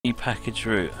package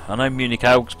route. I know Munich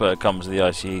Augsburg comes with the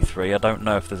ICE 3. I don't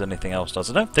know if there's anything else does.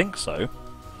 I don't think so.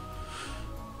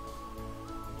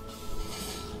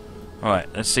 Right,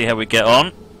 let's see how we get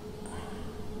on.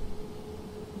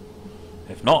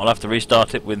 If not, I'll have to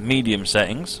restart it with medium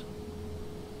settings.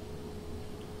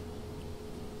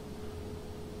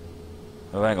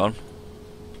 Oh, hang on.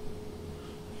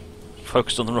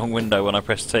 Focused on the wrong window when I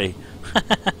pressed T.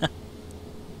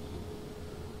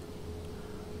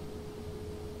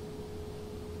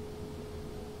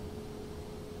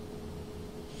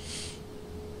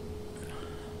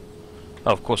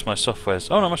 Oh, of course my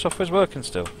software's... Oh no, my software's working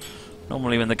still.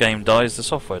 Normally when the game dies, the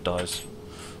software dies.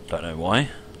 Don't know why.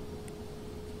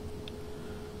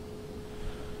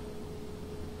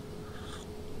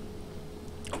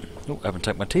 Oh, I haven't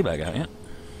taken my tea bag out yet.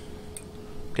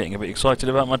 Getting a bit excited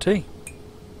about my tea.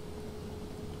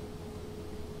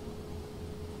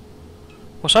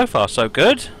 Well, so far so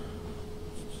good.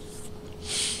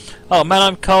 Oh,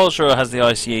 Mannheim Karlsruhe has the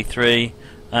ICE 3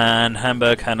 and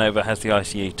Hamburg Hanover has the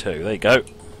ICE 2. There you go.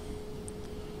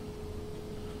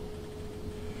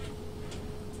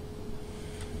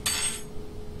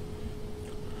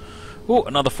 Oh,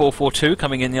 another 442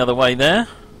 coming in the other way there.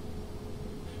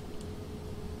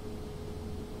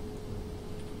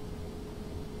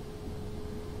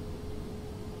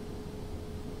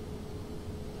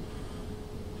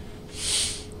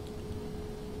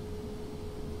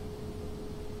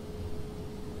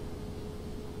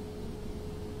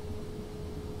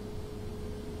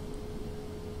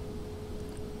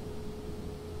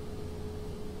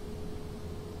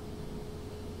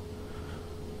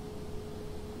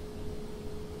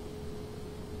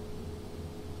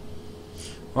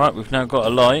 Right, we've now got a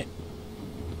light.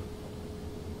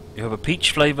 You have a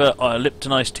peach flavour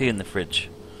Lipton iced tea in the fridge.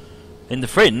 In the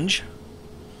fringe?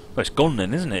 Well, it's gone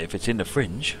then, isn't it, if it's in the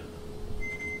fringe?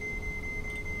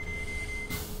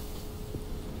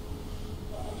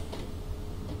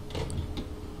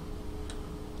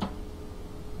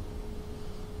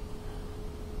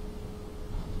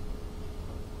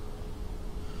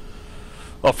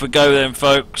 Off we go then,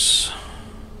 folks.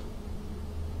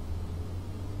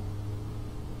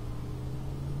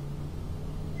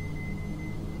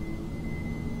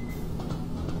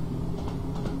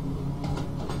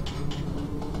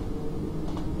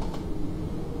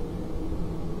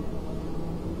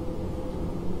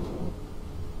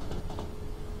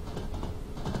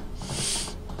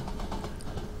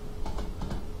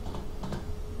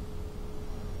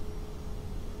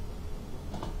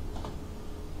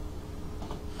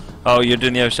 Oh, you're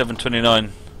doing the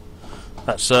 0729.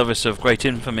 That service of great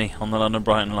infamy on the London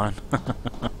Brighton line.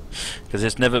 Because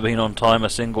it's never been on time a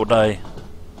single day.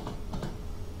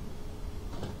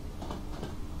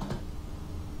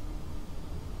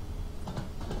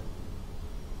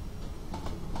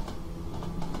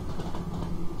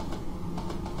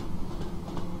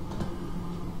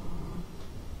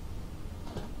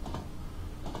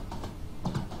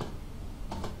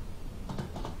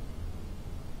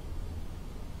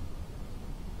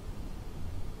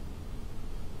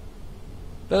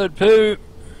 Bird poo.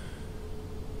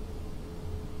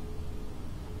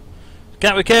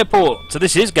 Gatwick Airport. So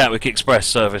this is Gatwick Express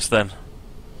service then.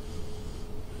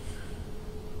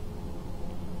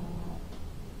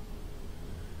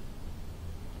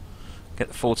 Get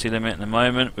the 40 limit in a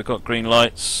moment. We've got green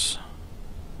lights.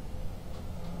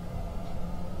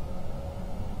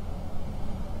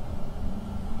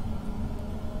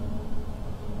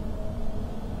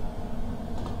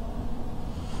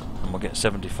 We'll get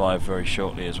 75 very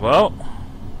shortly as well.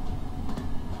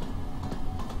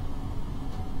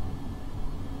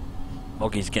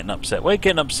 Moggy's getting upset. What are you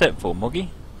getting upset for,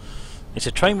 Moggy? It's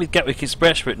a train with Gatwick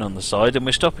Express written on the side and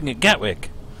we're stopping at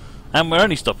Gatwick. And we're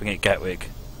only stopping at Gatwick.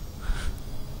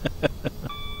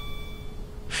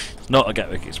 It's not a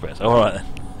Gatwick Express. Alright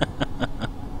then.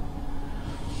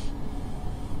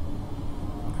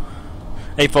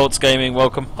 Hey Faults Gaming,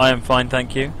 welcome. I am fine,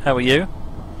 thank you. How are you?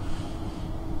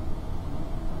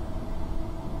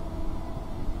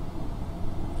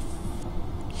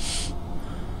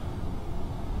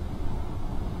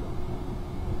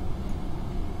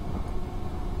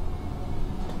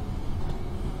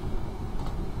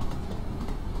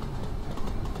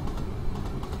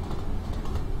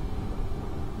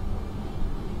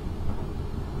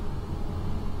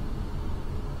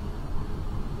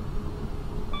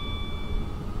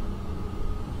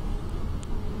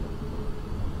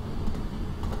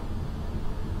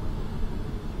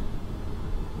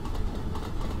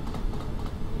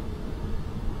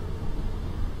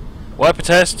 Wiper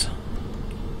test.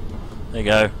 There you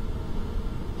go.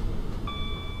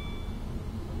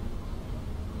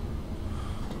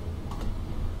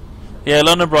 Yeah,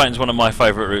 London Brighton's one of my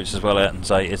favourite routes as well. Ayrton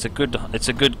say it's a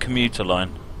good commuter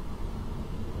line.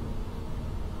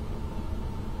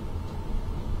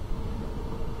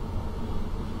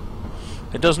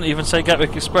 It doesn't even say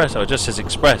Gatwick Express. Oh, it just says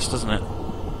Express, doesn't it?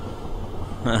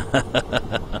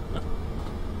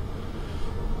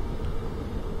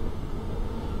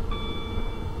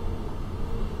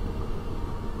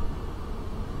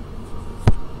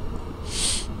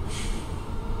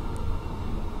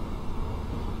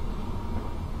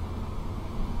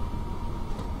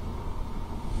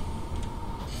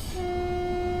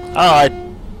 Oh,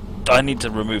 I need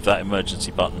to remove that emergency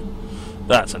button.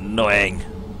 That's annoying.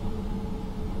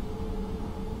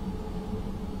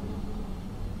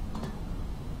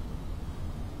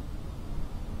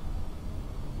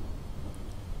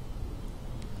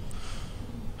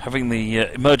 Having the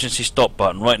emergency stop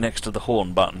button right next to the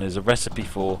horn button is a recipe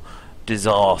for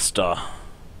disaster.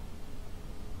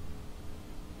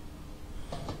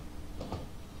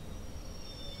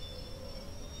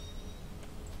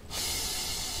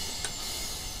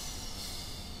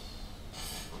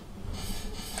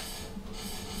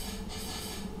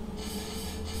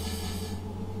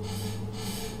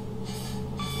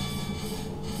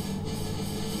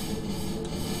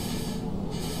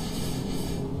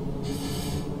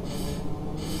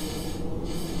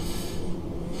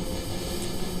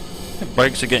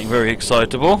 Brakes are getting very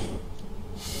excitable.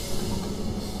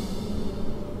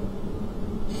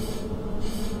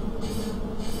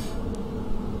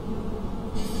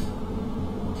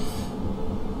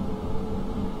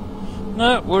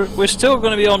 No, we're still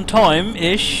going to be on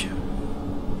time-ish. As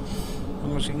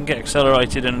long as we can get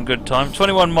accelerated in good time.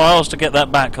 21 miles to get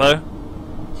that back, though.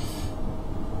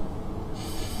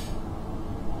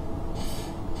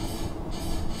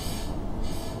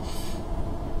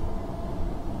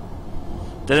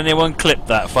 Did anyone clip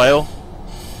that fail?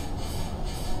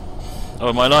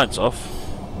 Oh, my light's off.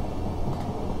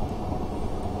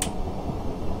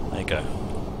 There you go.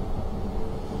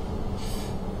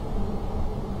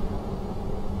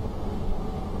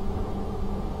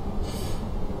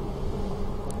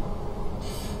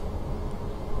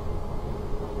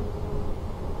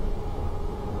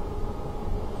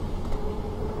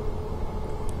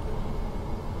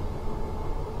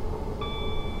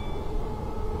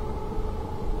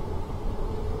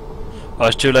 Oh,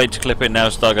 it's too late to clip it now,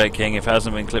 Stargate King, if it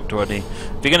hasn't been clipped already.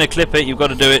 If you're going to clip it, you've got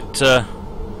to do it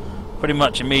pretty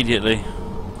much immediately.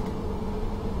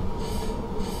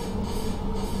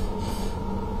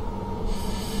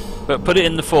 But put it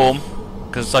in the form,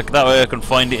 because like that way I can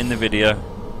find it in the video.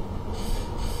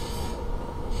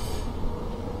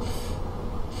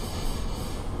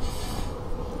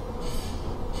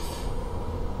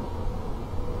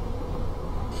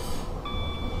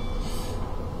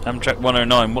 Amtrak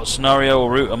 109, what scenario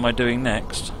or route am I doing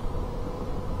next?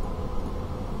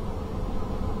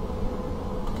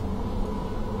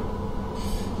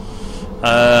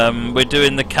 We're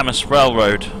doing the Camas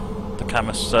Railroad. The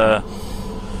Camas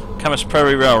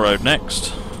Prairie Railroad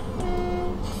next.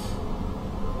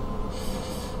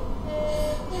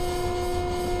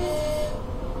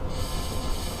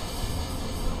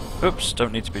 Oops,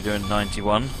 don't need to be doing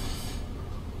 91.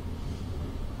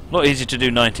 A lot easier to do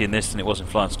 90 in this than it was in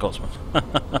Flying Scotsman.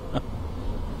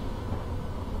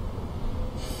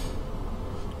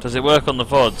 Does it work on the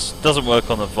VODs? Doesn't work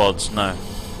on the VODs, no.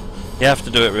 You have to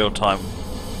do it real time.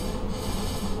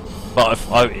 But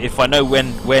if I know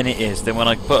when it is, then when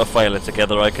I put a failure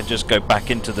together I can just go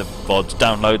back into the VODs,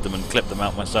 download them and clip them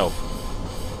out myself.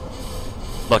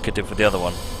 Like I did for the other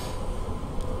one.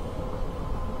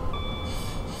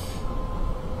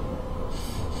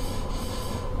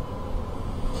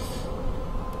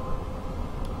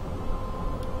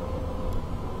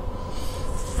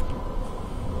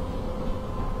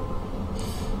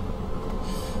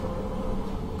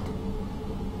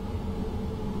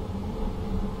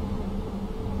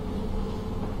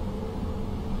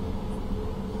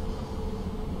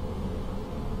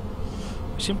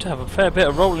 We seem to have a fair bit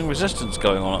of rolling resistance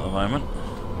going on at the moment.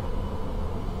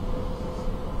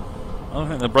 I don't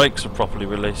think the brakes are properly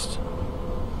released.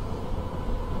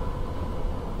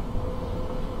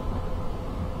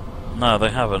 No, they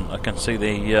haven't. I can see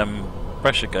the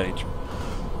pressure gauge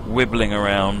wibbling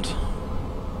around.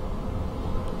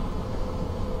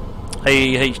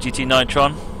 Hey HGT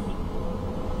Nitron.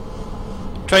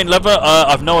 Train lover,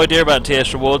 I've no idea about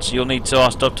TS rewards. You'll need to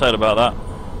ask Dovetail about that.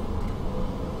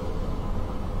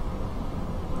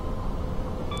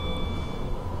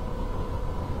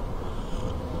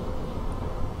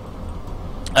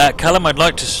 Callum, I'd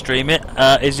like to stream it.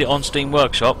 Is it on Steam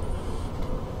Workshop? I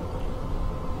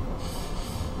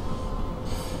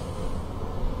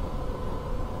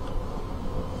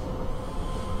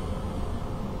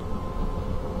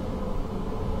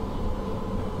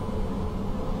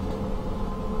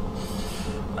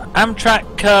Amtrak,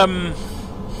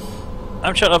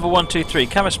 Amtrak level 123,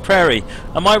 Camas Prairie.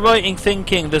 Am I right in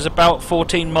thinking there's about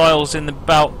 14 miles in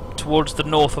the towards the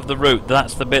north of the route?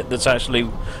 That's the bit that's actually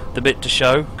the bit to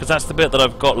show, because that's the bit that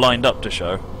I've got lined up to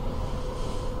show.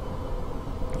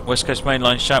 West Coast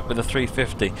Mainline Shap with a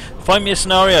 350. Find me a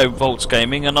scenario, Volts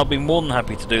Gaming, and I'll be more than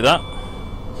happy to do that.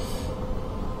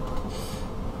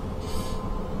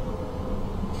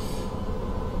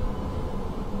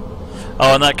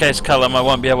 Oh, in that case, Callum, I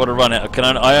won't be able to run it.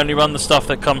 I only run the stuff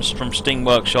that comes from Steam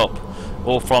Workshop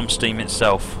or from Steam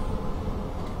itself.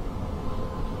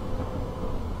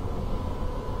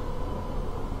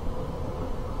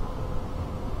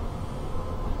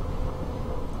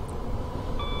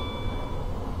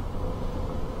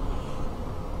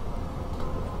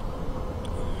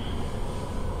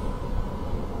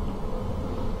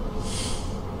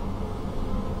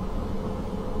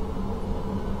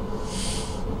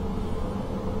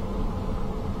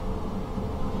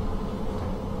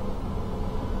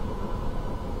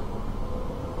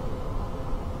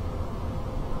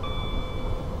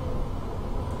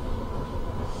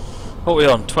 What are we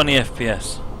on? 20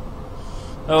 FPS.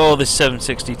 Oh, this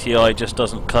 760 Ti just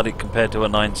doesn't cut it compared to a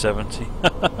 970.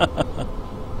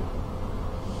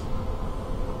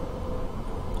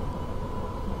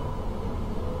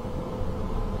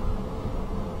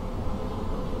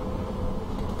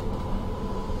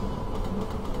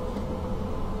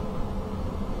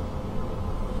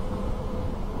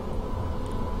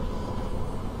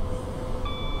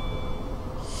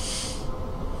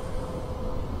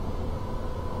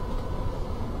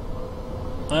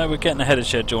 We're getting ahead of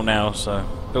schedule now, so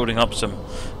building up some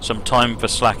time for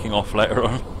slacking off later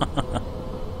on.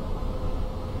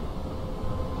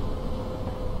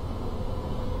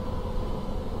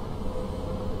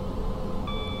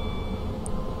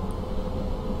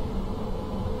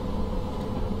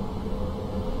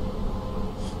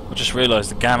 I just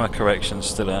realised the gamma correction's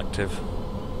still active.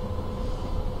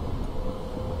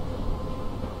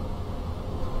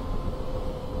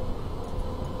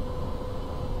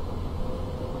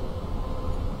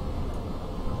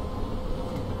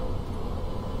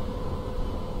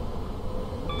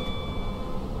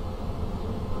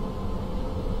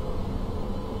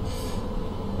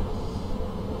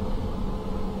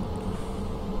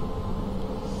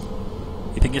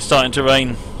 You think it's starting to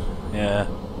rain? Yeah,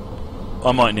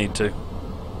 I might need to.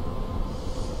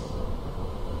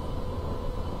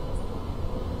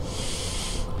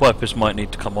 Wipers might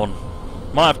need to come on.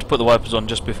 Might have to put the wipers on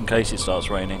just in case it starts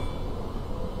raining.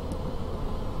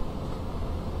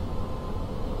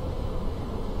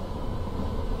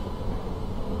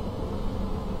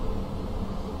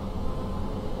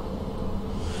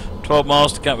 "12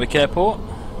 miles to Gatwick Airport."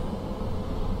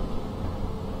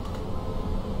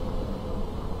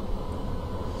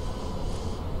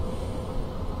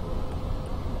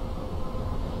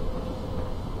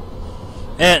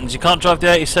 Ayrtons, you can't drive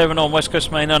the 87 on West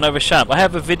Coast Main Line over Shap. I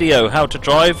have a video how to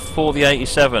drive for the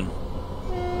 87.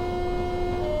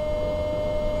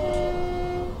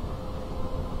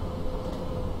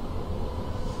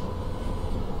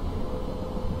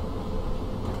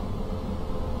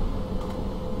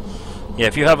 Yeah,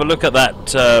 if you have a look at that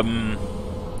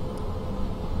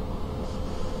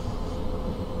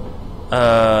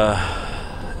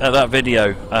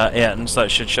video, Ayrtons, that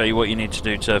should show you what you need to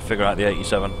do to figure out the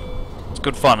 87. It's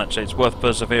good fun, actually. It's worth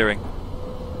persevering.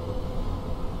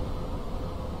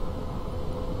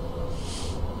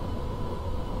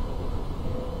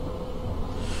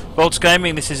 Volts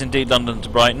Gaming, this is indeed London to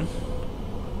Brighton.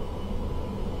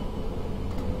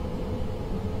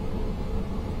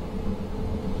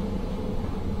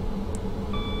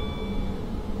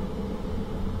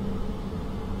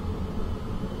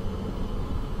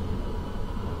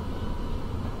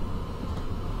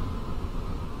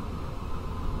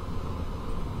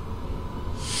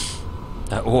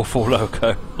 That awful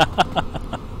logo.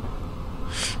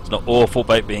 It's not awful,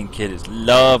 baked bean kid, it's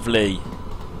lovely.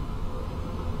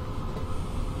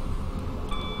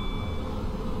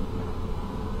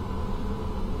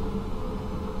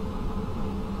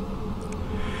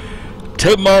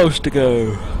 "10 miles to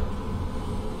go."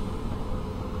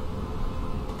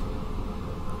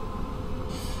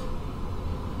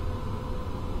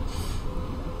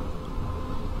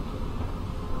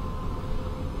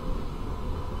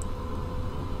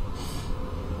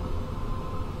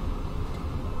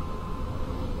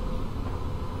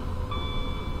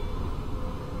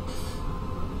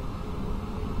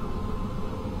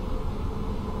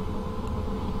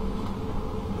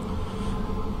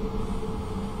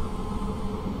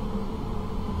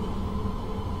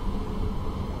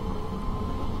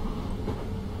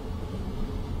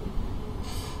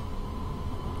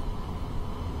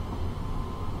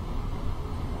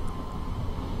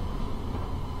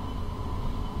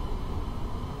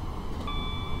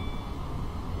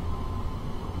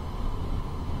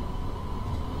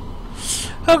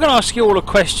 I'm going to ask you all a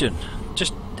question.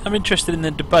 Just, I'm interested in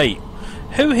the debate.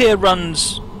 Who here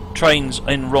runs trains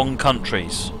in wrong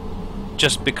countries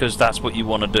just because that's what you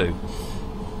want to do?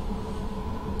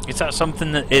 Is that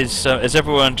something that is... has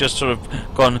everyone just sort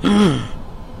of gone...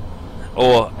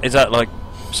 or is that like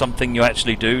something you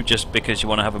actually do just because you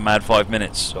want to have a mad 5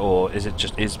 minutes? Or is it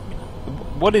just... is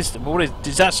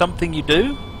that something you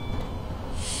do?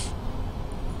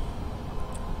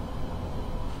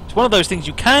 It's one of those things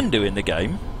you can do in the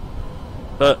game,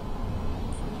 but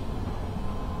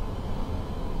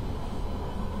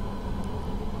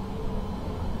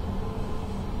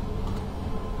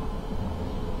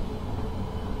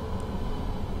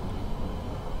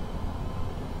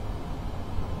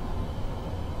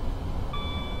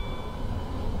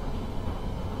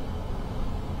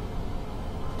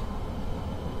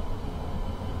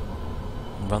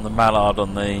run the Mallard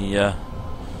on the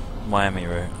Miami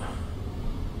route.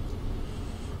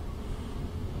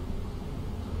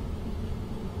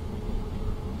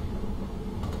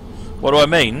 What do I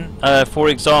mean? For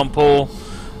example,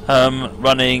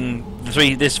 running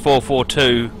this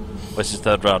 442, this is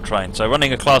third rail train. So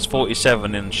running a Class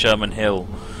 47 in Sherman Hill,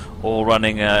 or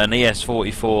running an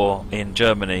ES44 in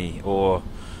Germany, or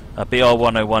a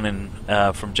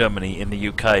BR101 from Germany in the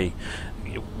UK.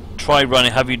 Try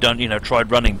running. Have you done? Tried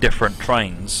running different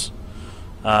trains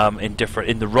in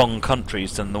the wrong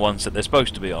countries than the ones that they're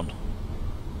supposed to be on?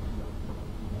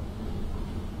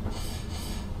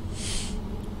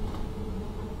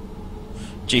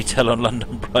 GTEL on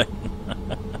London Brighton.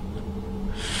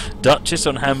 Duchess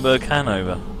on Hamburg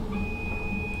Hanover.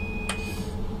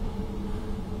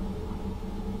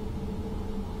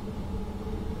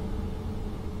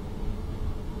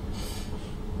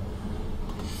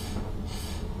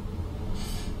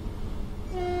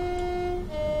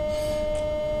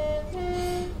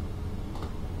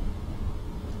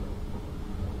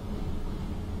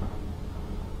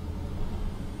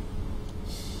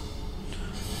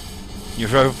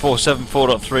 Euro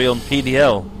 474.3 on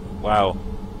PDL. Wow.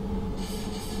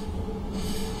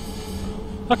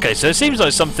 Okay, so it seems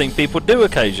like something people do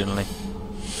occasionally.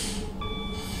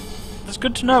 That's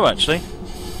good to know, actually.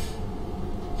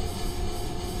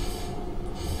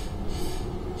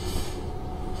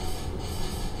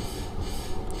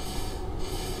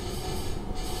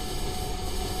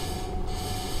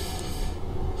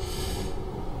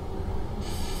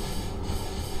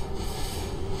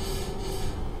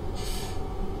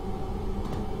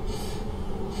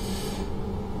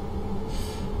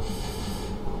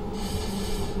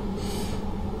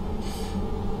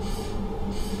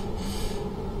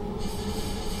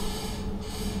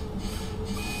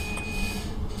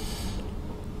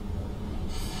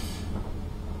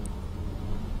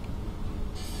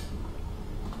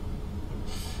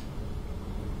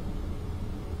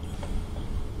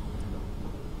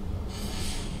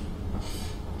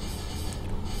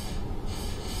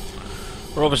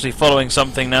 We're obviously following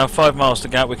something now. 5 miles to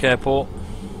Gatwick Airport.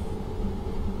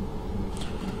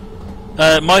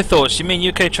 My thoughts. You mean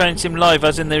UK Train Sim Live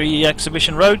as in the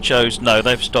exhibition road shows? No,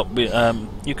 they've stopped.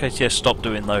 UKTS stopped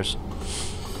doing those.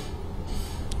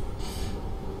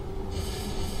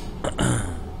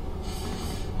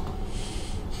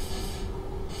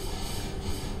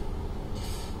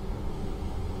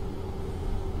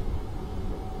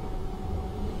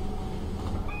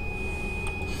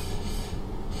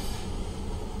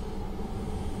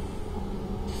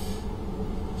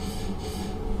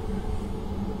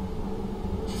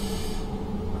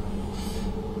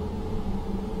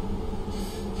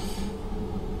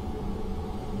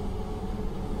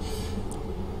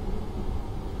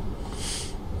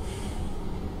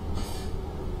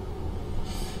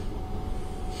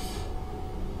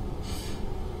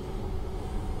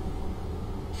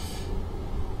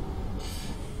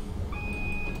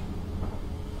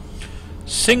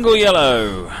 Single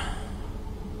yellow.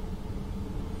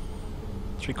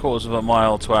 3/4 of a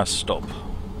mile to our stop.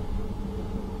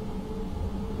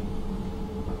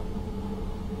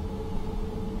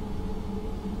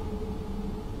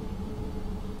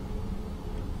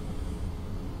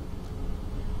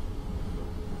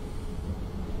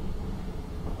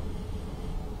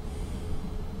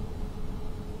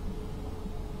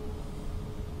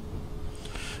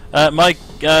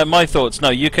 My thoughts. No,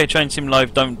 UK Train Sim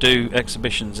Live don't do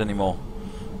exhibitions anymore.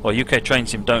 Or UK Train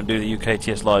Sim don't do the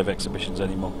UKTS Live exhibitions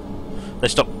anymore. They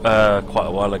stopped quite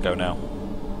a while ago now.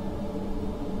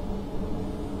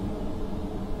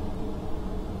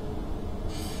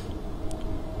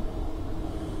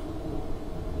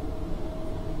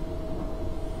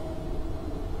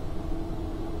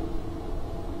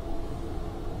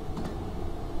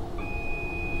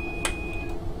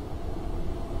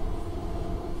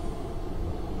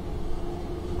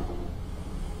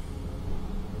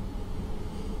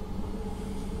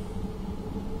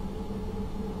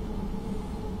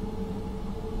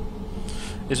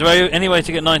 Is there any way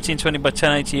to get 1920 by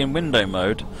 1080 in window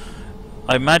mode?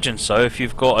 I imagine so, if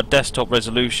you've got a desktop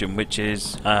resolution which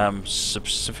is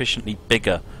sufficiently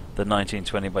bigger than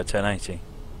 1920 by 1080.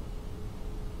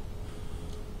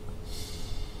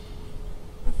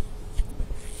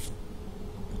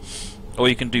 Or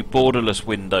you can do borderless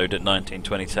windowed at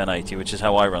 1920 1080, which is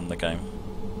how I run the game.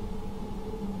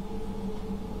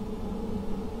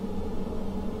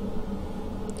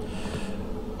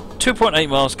 .8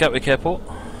 miles, Gatwick Airport.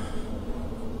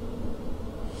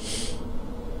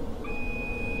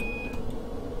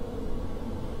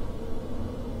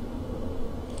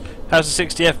 How's the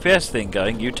 60 FPS thing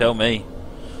going? You tell me.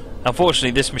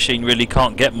 Unfortunately, this machine really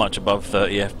can't get much above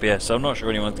 30 FPS, so I'm not sure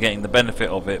anyone's getting the benefit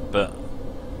of it, but...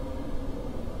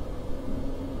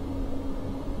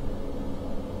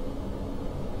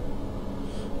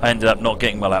 I ended up not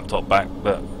getting my laptop back,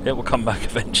 but it will come back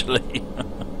eventually.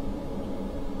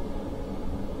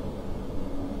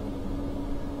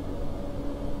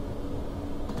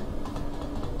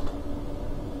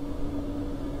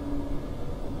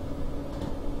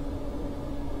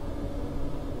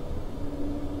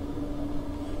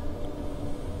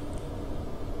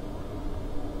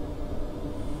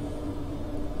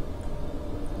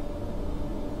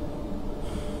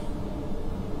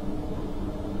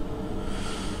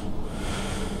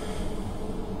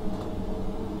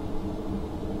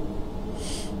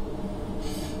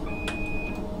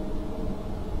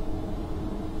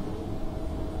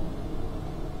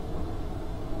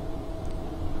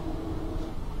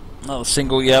 Another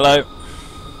single yellow.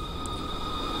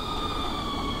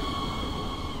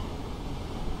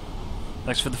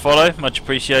 Thanks for the follow, much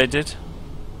appreciated.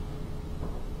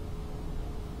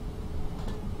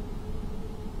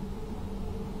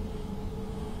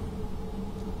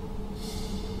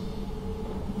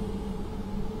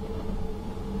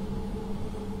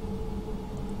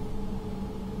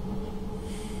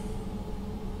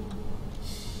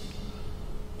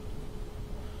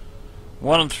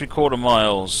 One and 3/4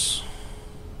 miles.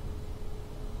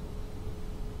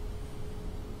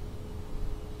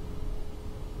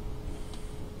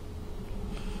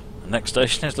 The next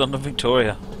station is London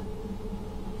Victoria.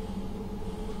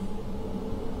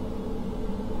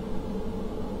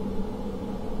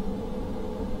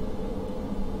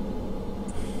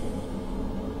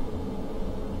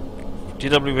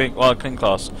 GW Wild Clean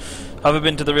Class. Have I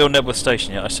been to the real Nebworth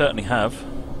station yet? I certainly have.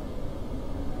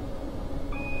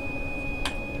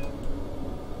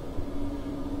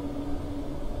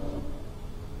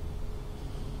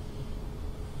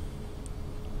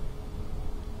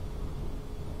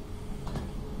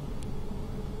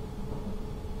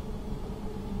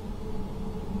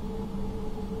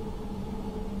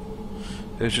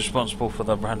 Who's responsible for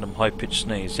the random high-pitched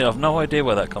sneeze? Yeah, I've no idea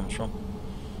where that comes from.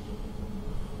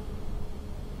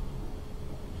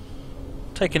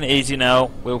 Taking it easy now,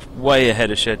 we're way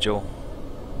ahead of schedule.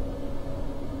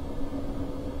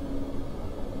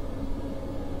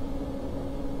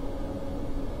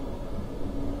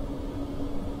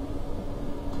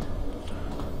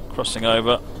 Crossing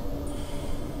over.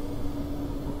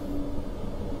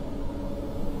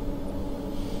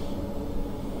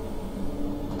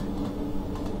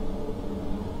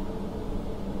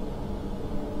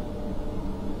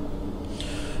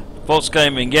 Volts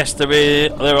Gaming, yes,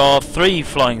 there are 3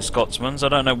 Flying Scotsmans. I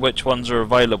don't know which ones are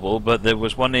available, but there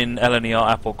was one in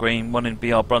LNER Apple Green, one in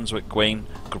BR Brunswick Green,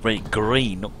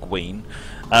 not Queen,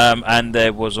 and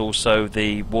there was also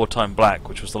the Wartime Black,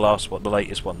 which was the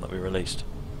latest one that we released.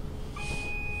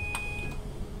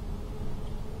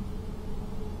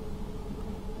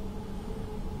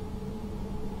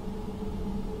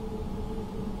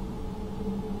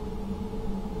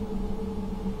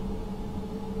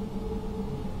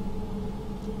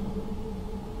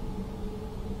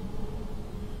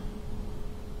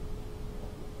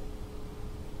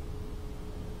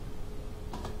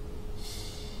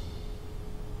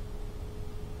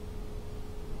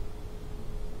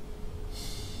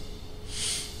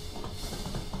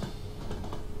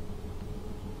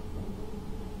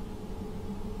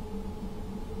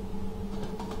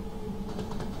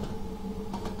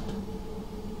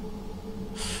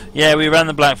 Yeah, we ran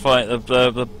the Black Fly,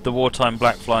 the Wartime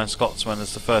Black Flying Scotsman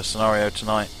as the first scenario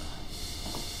tonight.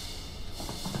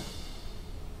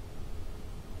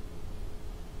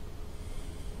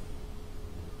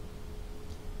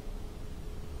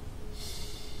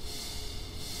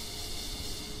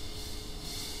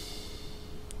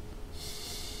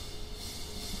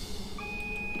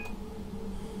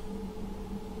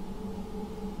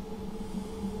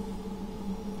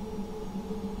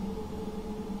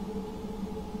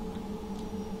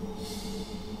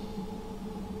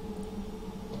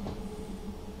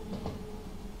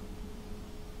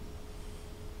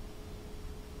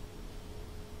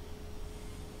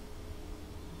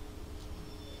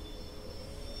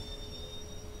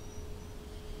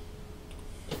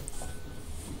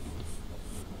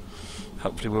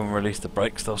 Hopefully when we release the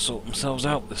brakes they'll sort themselves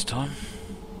out this time.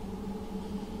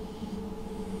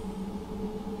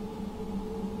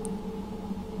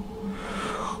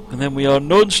 And then we are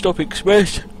non-stop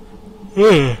express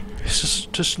to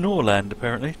Snoreland,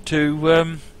 apparently,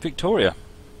 to Victoria.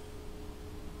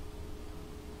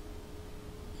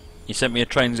 You sent me a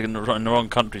trains in the wrong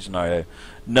country scenario.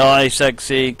 Nice,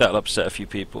 Eggsy. That'll upset a few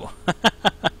people.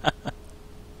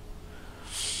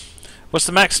 What's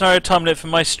the max scenario time limit for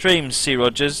my streams, C.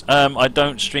 Rogers? I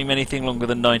don't stream anything longer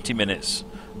than 90 minutes.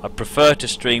 I prefer to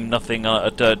stream nothing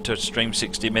to stream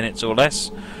 60 minutes or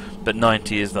less, but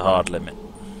 90 is the hard limit.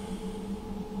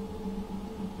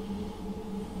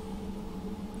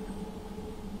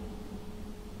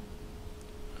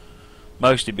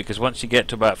 Mostly because once you get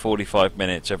to about 45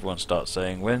 minutes, everyone starts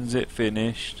saying, "When's it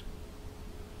finished?"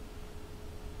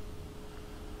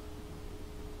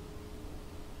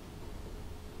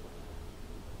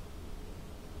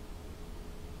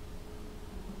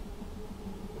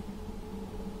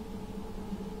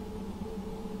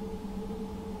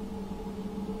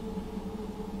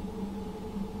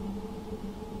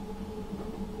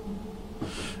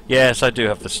 Yes, I do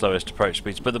have the slowest approach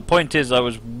speeds, but the point is I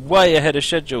was way ahead of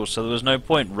schedule, so there was no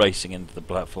point racing into the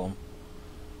platform.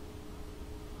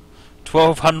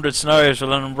 1,200 scenarios for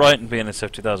London Brighton BNSF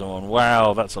 2001.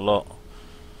 Wow, that's a lot.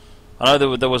 I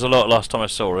know there was a lot last time I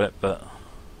saw it, but...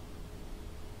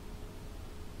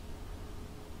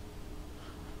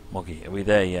 Moggy, are we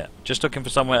there yet? Just looking for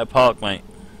somewhere to park, mate.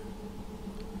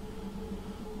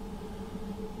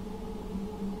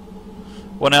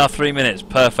 One hour, 3 minutes,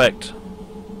 perfect.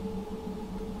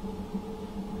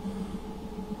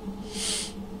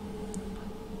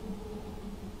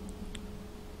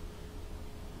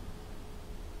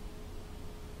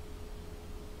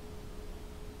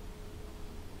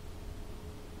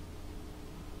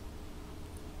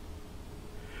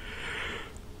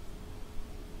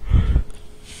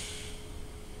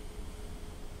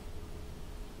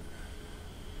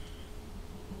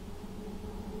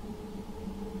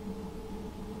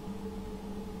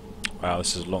 Wow,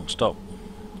 this is a long stop.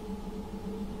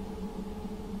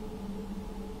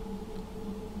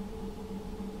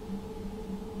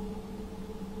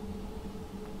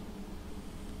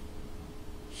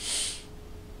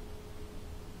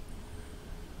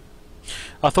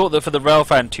 I thought that for the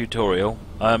railfan tutorial,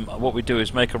 what we do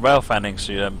is make a railfanning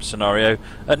scenario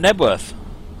at Nebworth.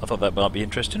 I thought that might be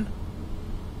interesting.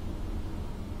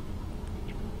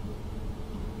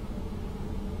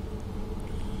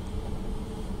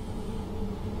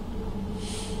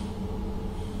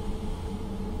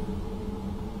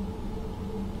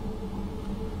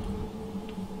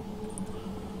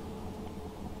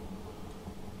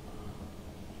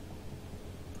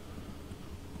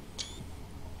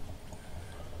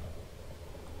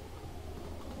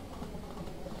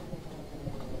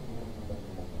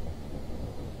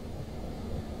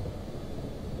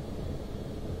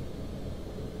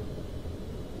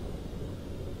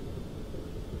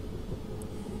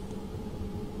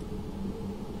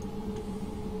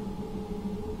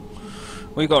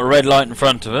 We've got a red light in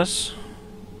front of us,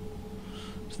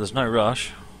 so there's no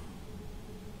rush.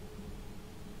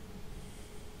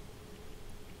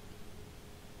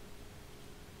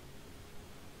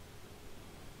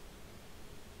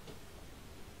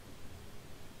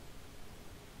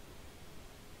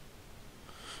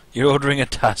 You're ordering a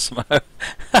Tasmo.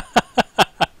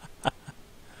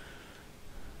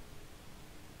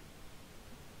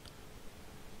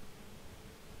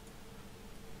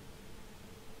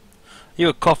 You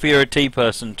a coffee or a tea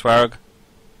person, Twarg?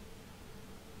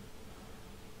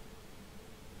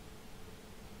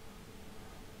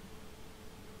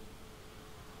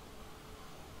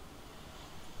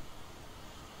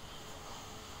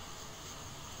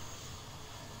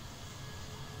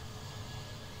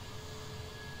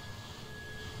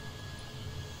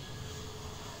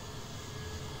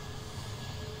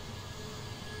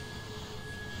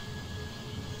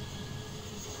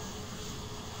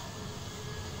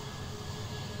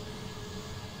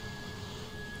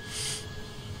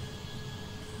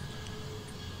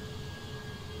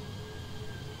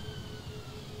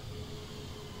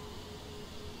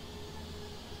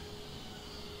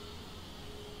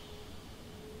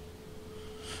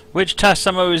 Which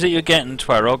Tassamo is it you're getting,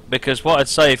 Twarog? Because what I'd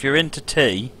say, if you're into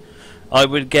tea, I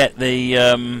would get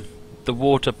the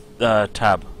water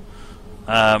tab,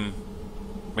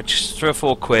 which is 3 or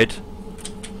 4 quid.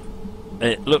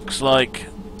 It looks like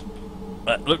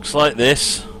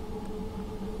this,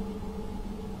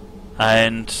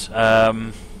 and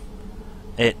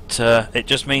it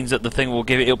just means that the thing will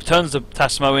give it turns the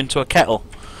Tassamo into a kettle,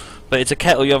 but it's a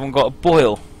kettle you haven't got to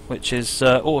boil, which is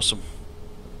awesome.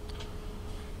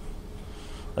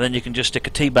 and then you can just stick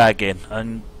a tea bag in,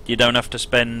 and you don't have to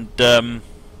spend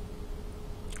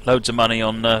loads of money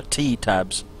on tea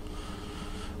tabs,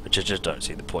 which I just don't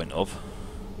see the point of.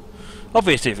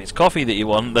 Obviously, if it's coffee that you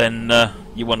want, then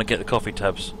you want to get the coffee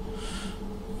tabs.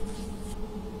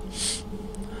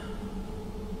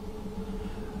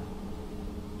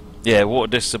 Yeah,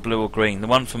 water discs are blue or green. The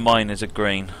one for mine is a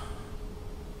green.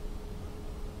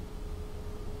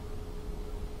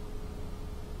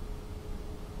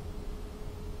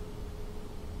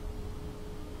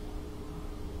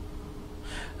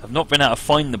 I've not been able to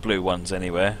find the blue ones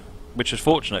anywhere, which was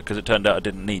fortunate because it turned out I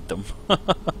didn't need them.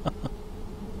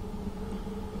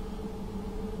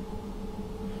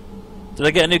 Did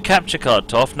I get a new capture card,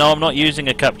 Toff? No, I'm not using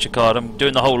a capture card. I'm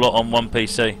doing the whole lot on one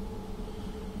PC.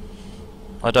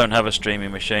 I don't have a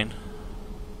streaming machine.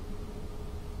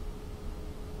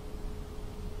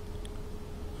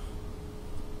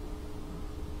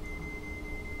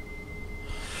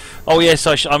 Oh yes,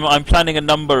 I'm planning a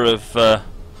number of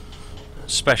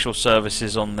special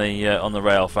services on the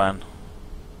Railfan.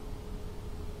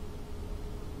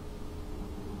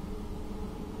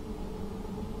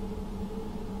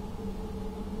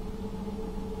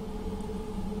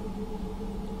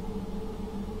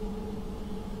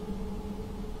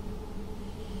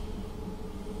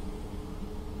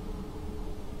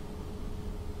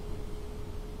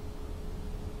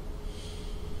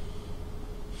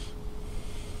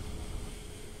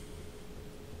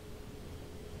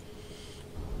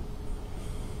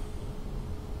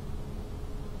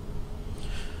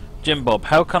 Jim Bob,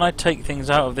 how can I take things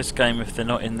out of this game if they're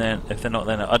not in there? If they're not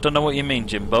there now? I don't know what you mean,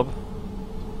 Jim Bob.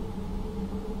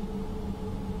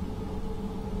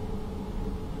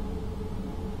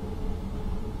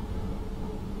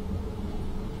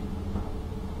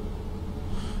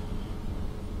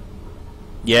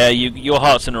 Yeah, your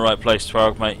heart's in the right place,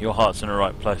 Twarog, mate. Your heart's in the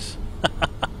right place.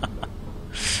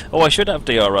 Oh, I should have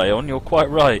DRA on. You're quite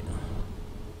right.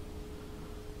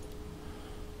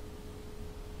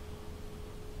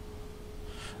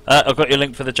 I've got your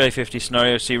link for the J50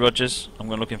 scenario, C. Rogers. I'm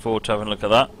looking forward to having a look at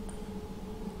that.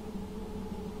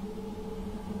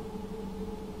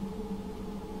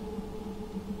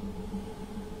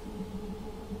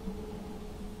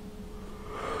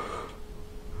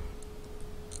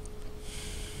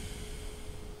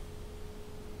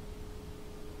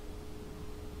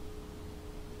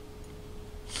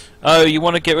 Oh, you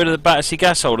want to get rid of the Battersea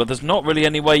gas holder? There's not really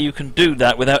any way you can do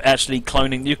that without actually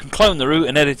cloning. You can clone the route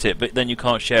and edit it, but then you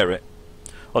can't share it.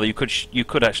 Although you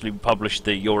could actually publish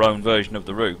your own version of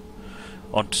the route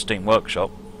onto Steam Workshop.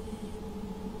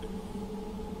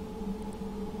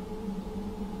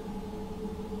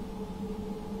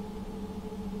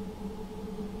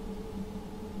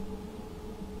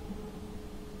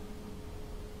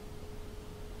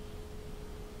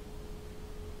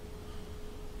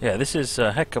 Yeah, this is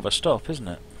a heck of a stop, isn't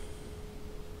it?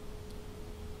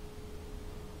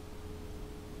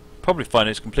 Probably find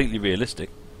it's completely realistic.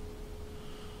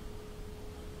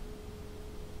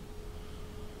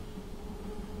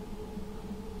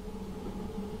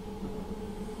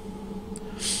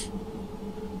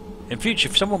 In future,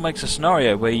 if someone makes a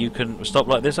scenario where you can stop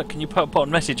like this, can you put a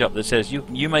message up that says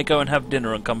you may go and have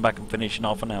dinner and come back and finish in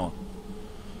half an hour?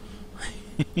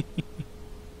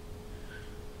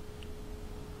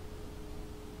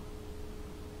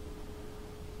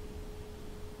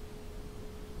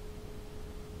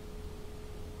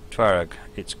 Twarog,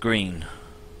 it's green.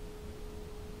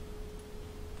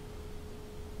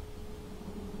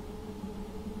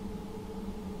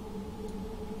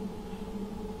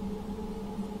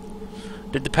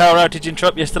 Did the power outage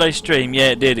interrupt yesterday's stream? Yeah,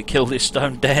 it did. It killed it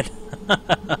stone dead.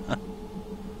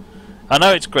 I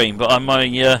know it's green, but I'm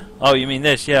oh, you mean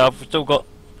this? Yeah, I've still got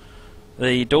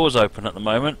the doors open at the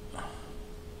moment.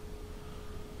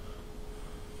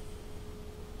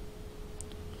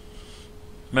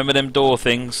 Remember them door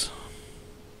things?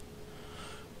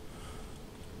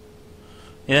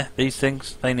 Yeah, these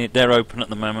things. They're open at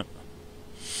the moment.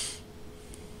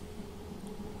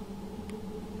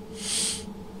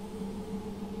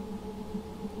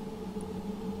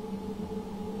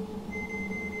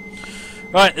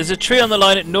 Right, there's a tree on the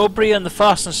line at Norbury and the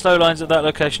fast and slow lines at that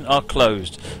location are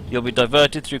closed. You'll be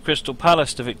diverted through Crystal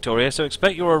Palace to Victoria, so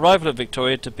expect your arrival at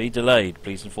Victoria to be delayed.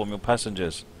 Please inform your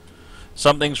passengers.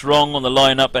 Something's wrong on the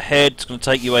line up ahead. It's going to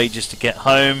take you ages to get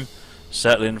home.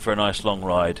 Settle in for a nice long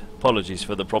ride. Apologies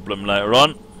for the problem later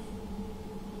on.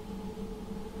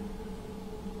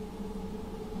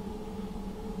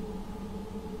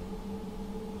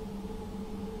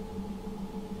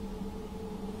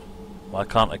 Why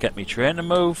can't I get me train to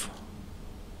move?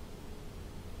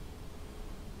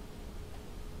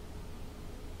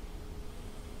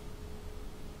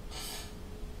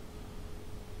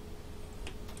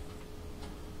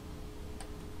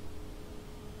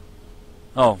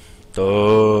 Oh,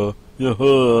 duh.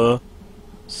 Yeah.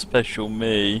 Special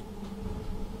me.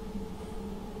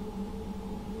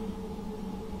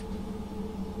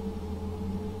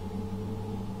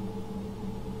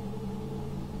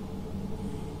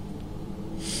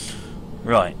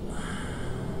 Right.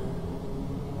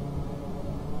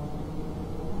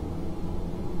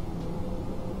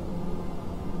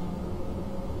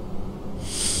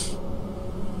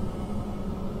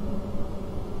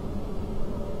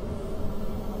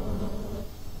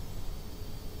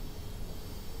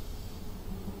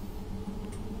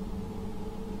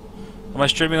 Am I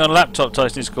streaming on a laptop,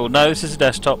 Tyson is called? No, this is a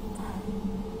desktop.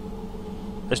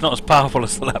 It's not as powerful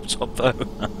as the laptop though.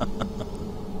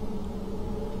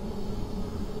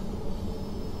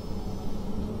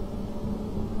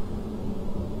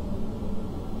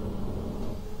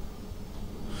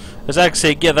 As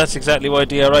Agseek, yeah, that's exactly why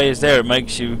DRA is there.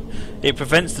 It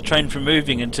prevents the train from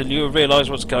moving until you realise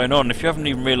what's going on. If you haven't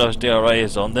even realised DRA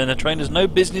is on, then the train has no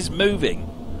business moving.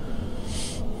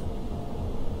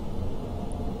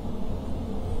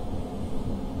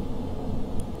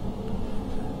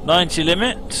 $90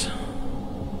 limit.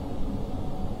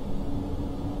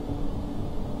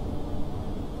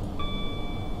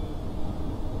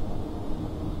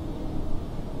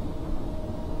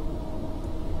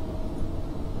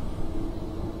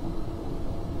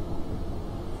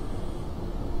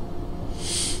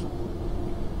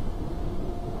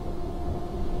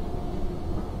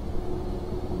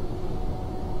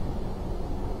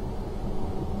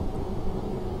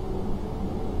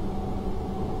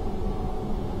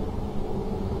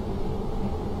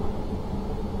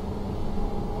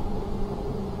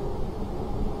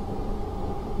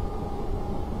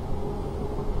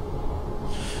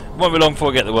 Won't be long before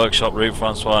we get the workshop route,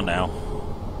 Francois, now.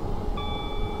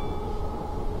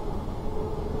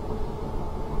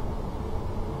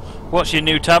 What's your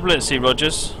new tablet, C.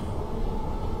 Rogers?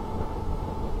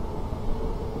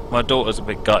 My daughter's a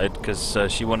bit gutted because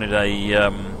she wanted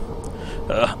a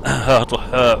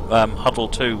Huddle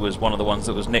 2 was one of the ones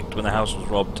that was nicked when the house was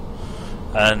robbed,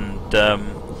 and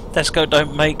Tesco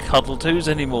don't make Huddle 2s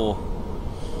anymore,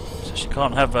 so she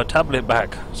can't have her tablet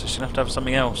back, so she'll have to have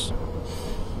something else.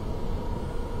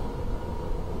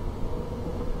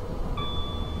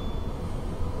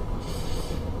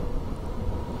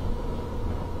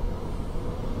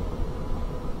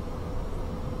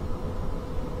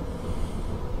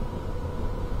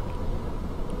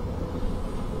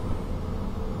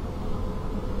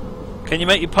 Can you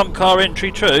make your pump car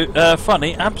entry true?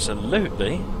 Funny,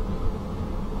 absolutely.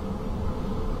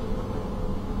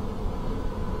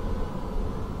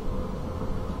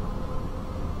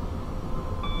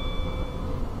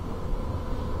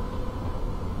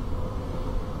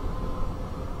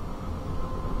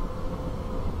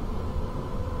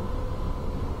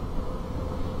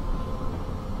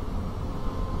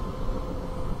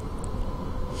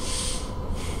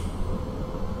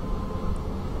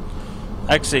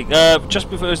 Actually, just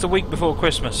before, it was the week before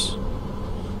Christmas,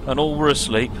 and all were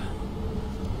asleep,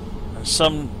 and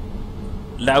some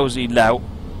lousy lout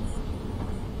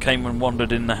came and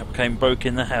wandered in broke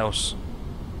in the house.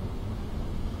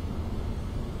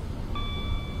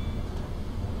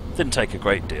 Didn't take a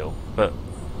great deal, but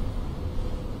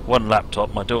one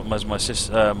laptop, my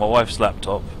wife's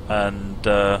laptop, and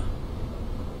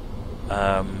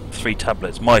 3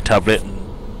 tablets, my tablet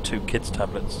and 2 kids'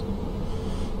 tablets,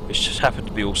 which just happened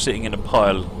to be all sitting in a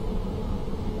pile.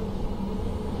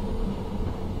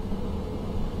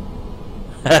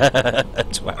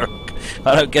 Twarrock.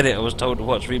 I don't get it. I was told to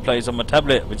watch replays on my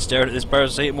tablet. I've been staring at this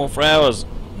paracetamol for hours.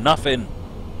 Nothing.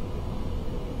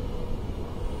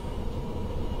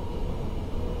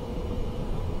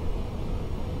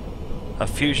 A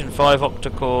Fusion 5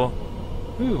 octa-core.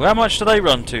 Ooh, how much do they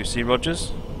run to, C.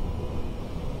 Rogers?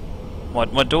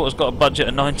 My daughter's got a budget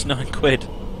of 99 quid.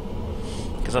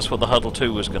 Because that's what the Huddle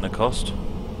 2 was going to cost.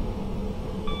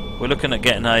 We're looking at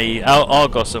getting a...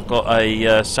 Argos have got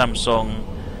a Samsung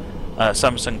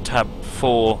Tab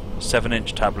 4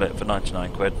 7-inch tablet for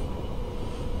 99 quid.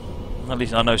 At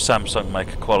least I know Samsung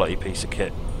make a quality piece of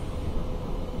kit.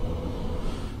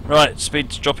 Right,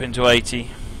 speed's dropping to 80.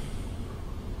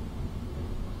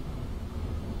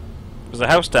 Was the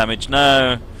house damaged?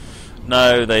 No,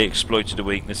 no, they exploited a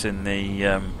weakness in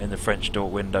the French door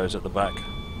windows at the back.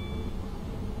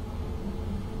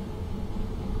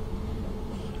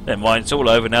 Never mind, it's all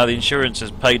over now. The insurance has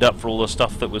paid up for all the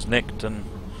stuff that was nicked, and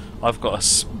I've got a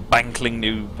spankling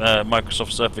new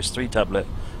Microsoft Surface 3 tablet,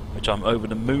 which I'm over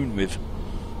the moon with.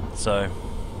 So,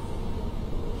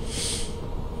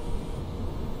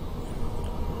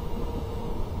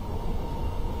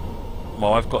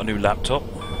 well, I've got a new laptop.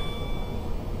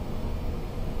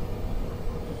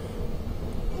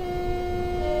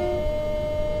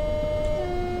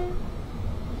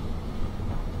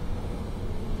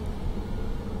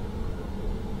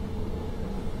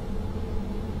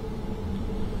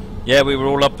 Yeah, we were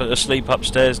all up asleep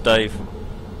upstairs, Dave.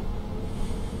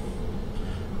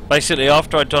 Basically,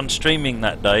 after I'd done streaming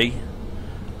that day,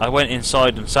 I went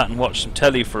inside and sat and watched some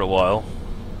telly for a while.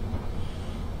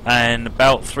 And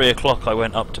about 3 o'clock I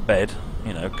went up to bed,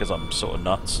 you know, because I'm sort of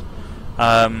nuts.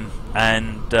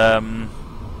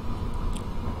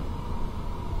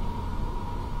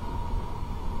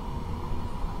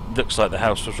 Looks like the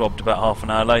house was robbed about half an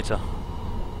hour later.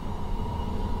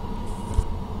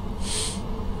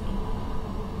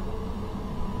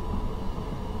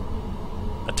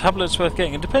 A tablet's worth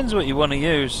getting. It depends what you want to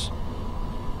use.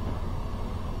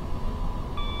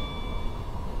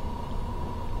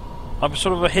 I'm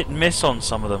sort of a hit and miss on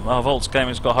some of them. Oh, Volts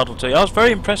Gaming's got Huddle 2. I was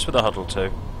very impressed with the Huddle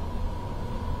 2.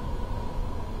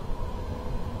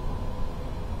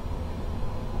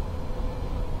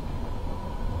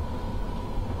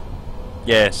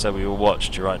 Yeah, so we all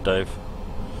watched, you're right, Dave.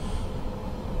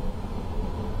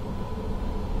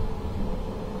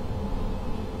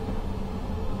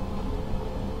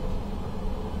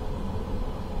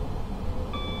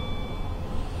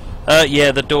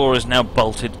 Yeah, the door is now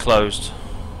bolted closed.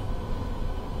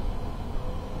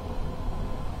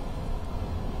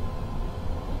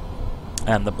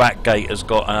 And the back gate has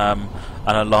got an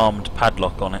alarmed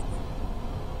padlock on it.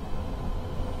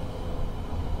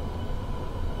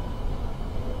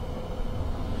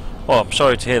 Oh, I'm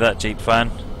sorry to hear that, Jeep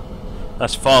fan.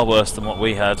 That's far worse than what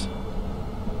we had.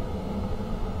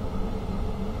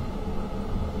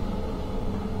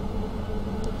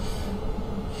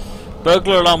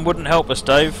 Burglar alarm wouldn't help us,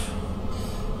 Dave.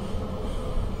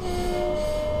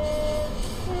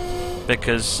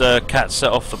 Because Cat set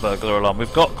off the burglar alarm.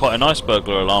 We've got quite a nice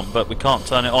burglar alarm, but we can't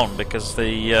turn it on because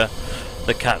the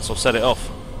cats will set it off.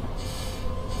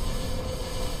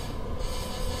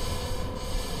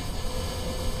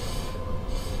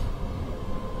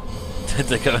 Did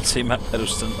they go and see Matt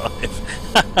Pedalston live?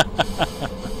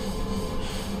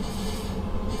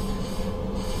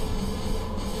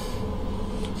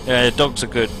 Yeah, dogs are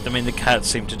good. I mean, the cats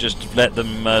seem to just let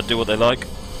them do what they like.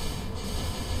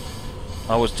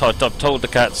 I've told the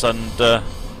cats, and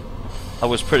I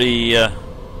was pretty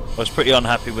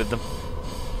unhappy with them.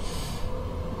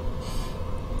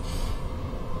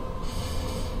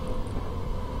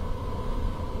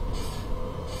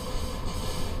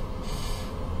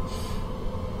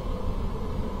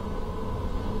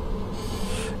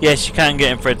 Yes, you can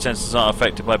get infrared sensors aren't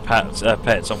affected by pets.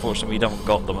 Unfortunately, we don't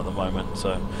got them at the moment,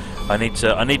 so I need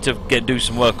to do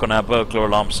some work on our burglar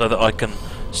alarm so that I can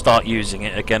start using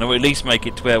it again, or at least make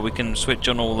it to where we can switch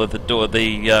on all of the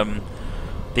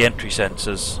entry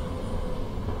sensors.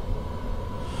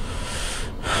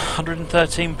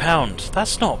 £113.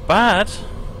 That's not bad.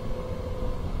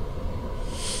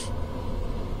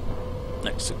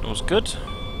 Next signal's good.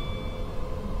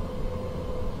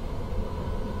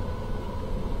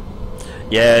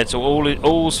 Yeah, it's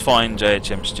all's fine,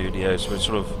 JHM Studios.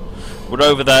 We're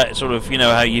over that sort of, you know,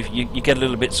 how you get a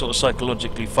little bit sort of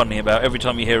psychologically funny about every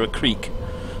time you hear a creak.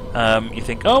 You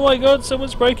think, oh my God,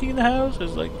 someone's breaking in the house.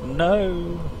 It's like,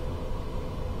 no.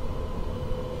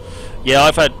 Yeah,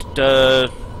 I've had a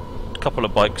couple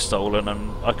of bikes stolen,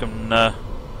 and I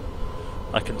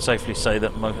can safely say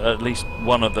that at least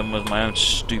one of them was my own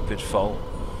stupid fault.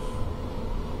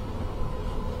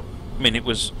 I mean, it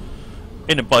was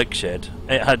in a bike shed.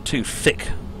 It had two thick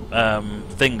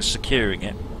things securing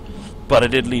it, but I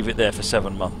did leave it there for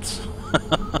 7 months.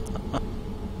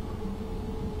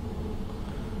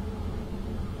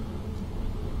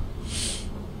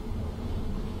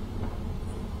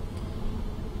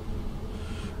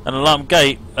 An alarm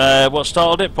gate. What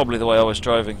started it? Probably the way I was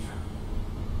driving.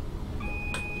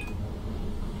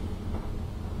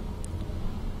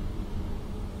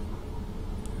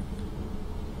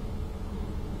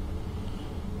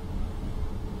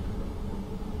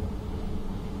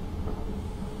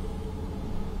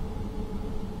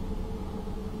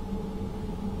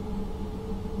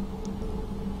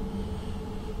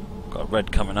 Got a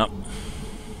red coming up.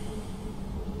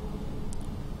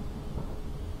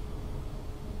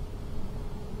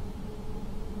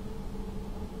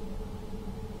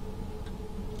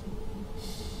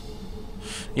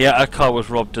 Yeah, our car was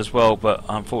robbed as well, but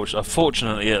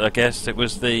unfortunately, I guess it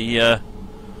was it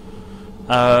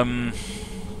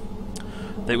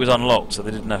was unlocked, so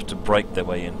they didn't have to break their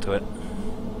way into it.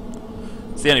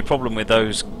 It's the only problem with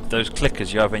those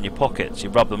clickers you have in your pockets. You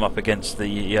rub them up against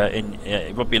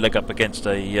the rub your leg up against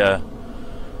a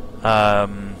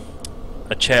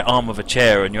chair arm of a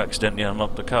chair, and you accidentally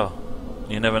unlock the car.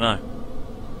 You never know.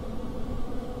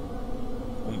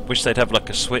 Wish they'd have like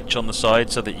a switch on the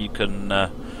side so that you can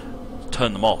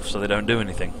turn them off so they don't do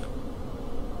anything.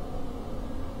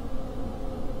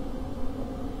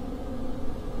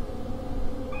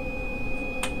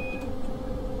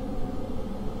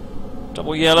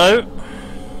 Double yellow.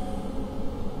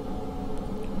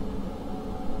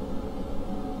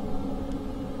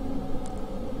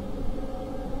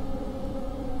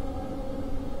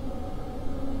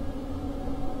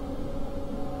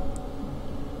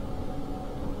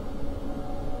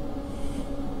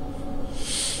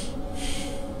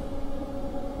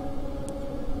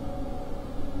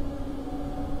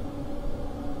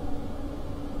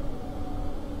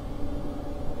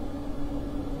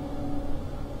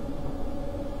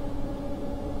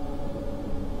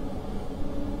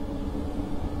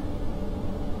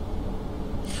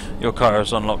 Your car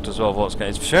is unlocked as well, Vodka.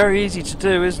 It's very easy to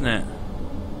do, isn't it?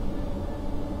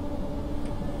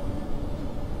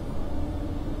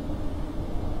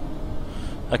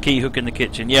 A key hook in the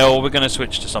kitchen. Yeah, well, we're going to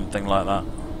switch to something like that.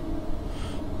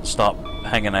 Start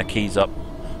hanging our keys up.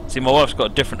 See, my wife's got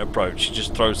a different approach. She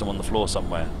just throws them on the floor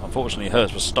somewhere. Unfortunately,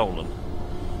 hers was stolen.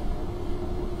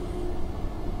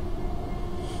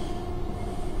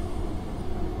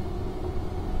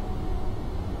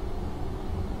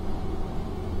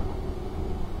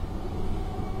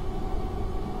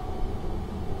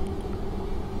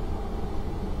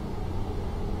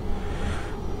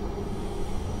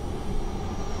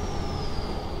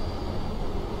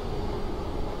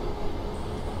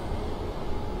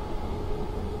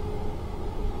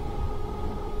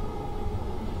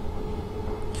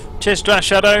 Cheers, Strash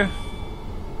Shadow.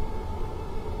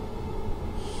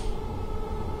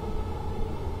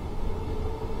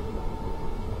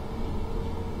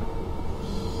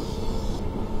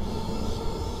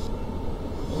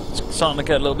 It's starting to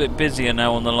get a little bit busier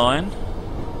now on the line.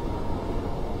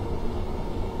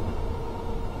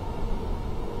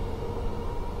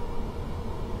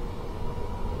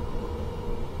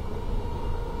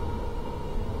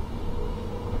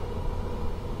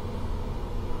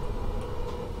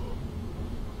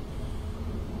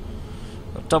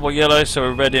 Double yellow, so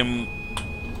we're red in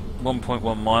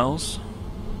 1.1 miles.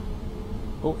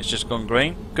 Oh, it's just gone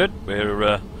green. Good.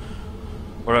 We're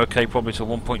okay, probably to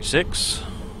 1.6.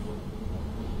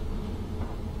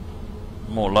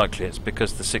 More likely, it's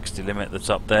because the 60 limit that's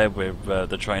up there, with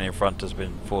the train in front has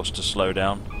been forced to slow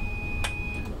down.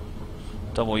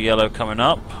 Double yellow coming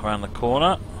up around the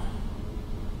corner.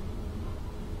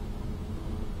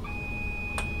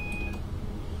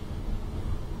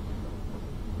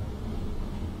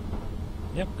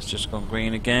 Yep, it's just gone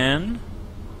green again.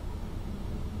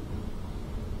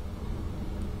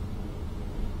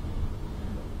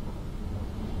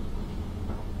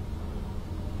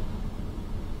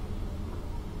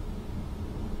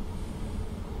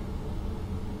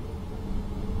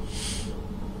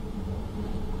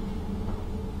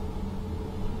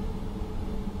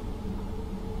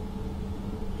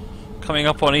 Coming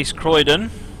up on East Croydon.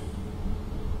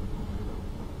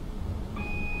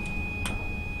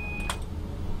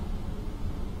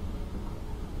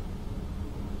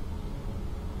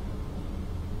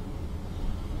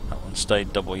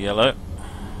 Stayed double yellow.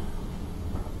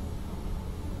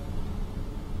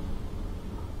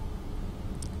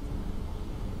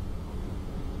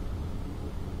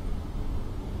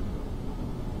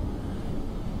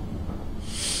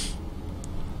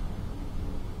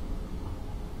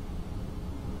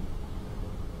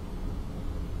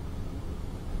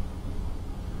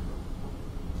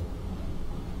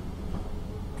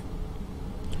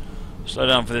 Slow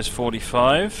down for this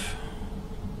 45.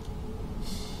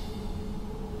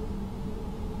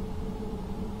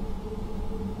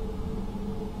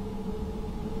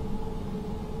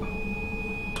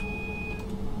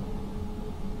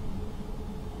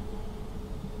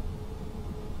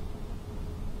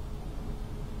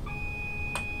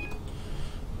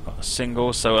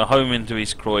 Single, so a home into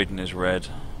East Croydon is red.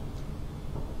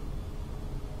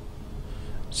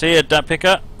 See ya, dat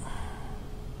picker.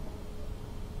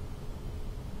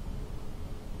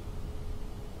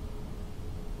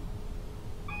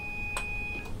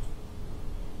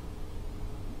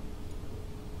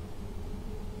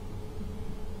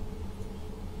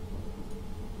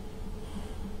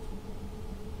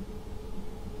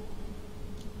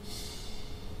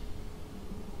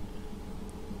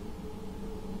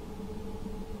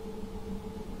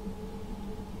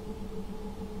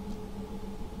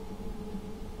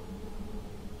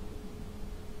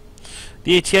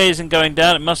 The ETA isn't going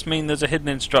down. It must mean there's a hidden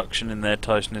instruction in there.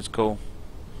 Tyson is cool.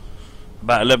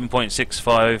 About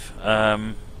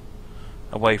 11.65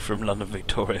 away from London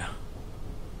Victoria.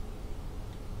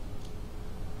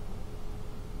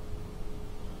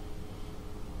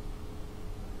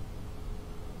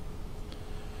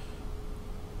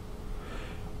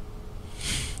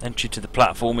 Entry to the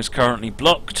platform is currently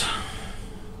blocked.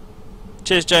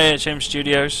 Cheers, JHM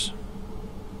Studios.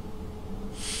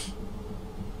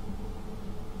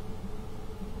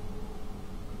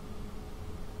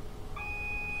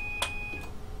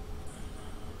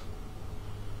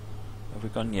 Have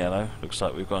we gone yellow? Looks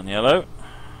like we've gone yellow.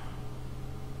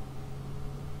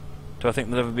 Do I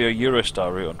think there'll ever be a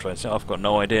Eurostar route on trains? I've got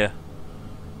no idea.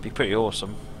 Be pretty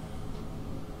awesome.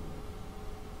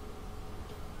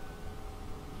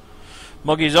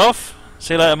 Moggy's off.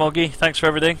 See you later, Moggy. Thanks for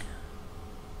everything.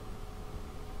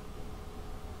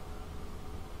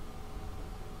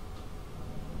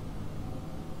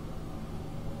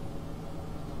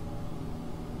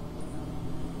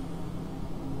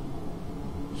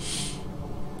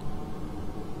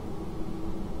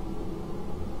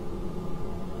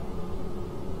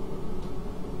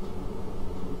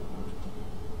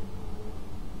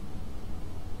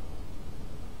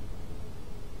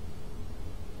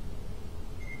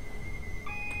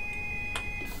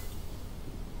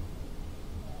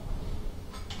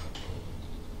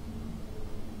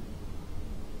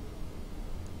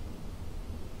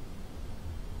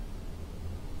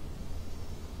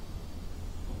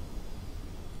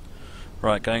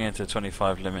 Right, going into the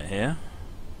 25 limit here.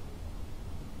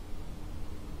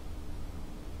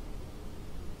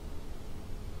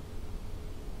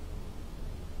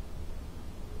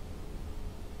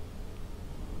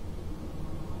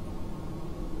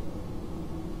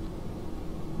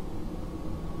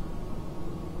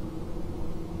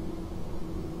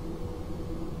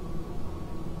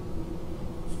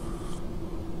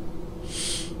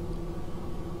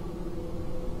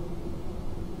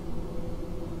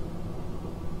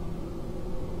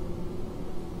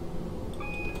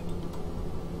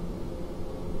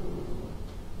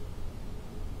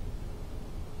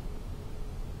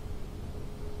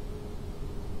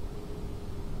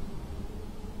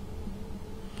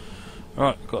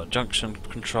 Right, got junction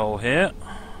control here.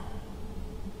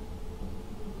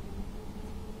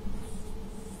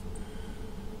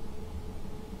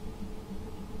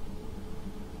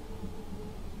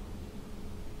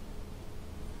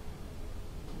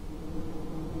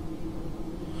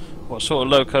 What sort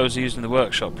of locos are used in the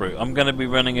workshop route? I'm going to be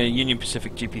running a Union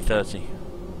Pacific GP30.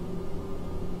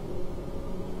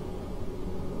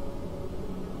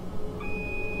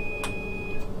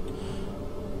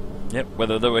 Yep,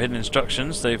 whether there were hidden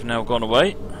instructions, they've now gone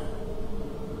away.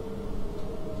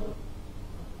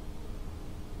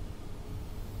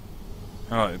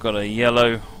 Alright, we've got a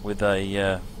yellow with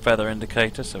a feather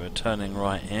indicator, so we're turning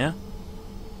right here.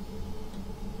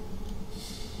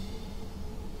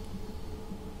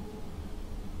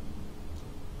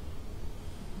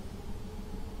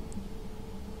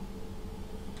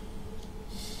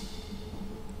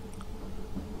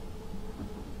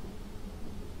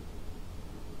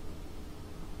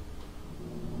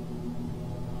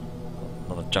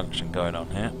 Junction going on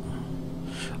here.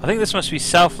 I think this must be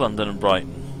South London and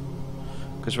Brighton,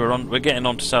 because we're getting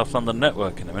onto South London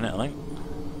network in a minute, I think,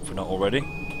 if we're not already.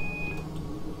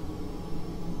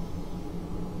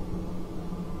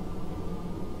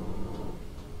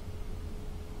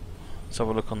 Let's have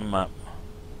a look on the map.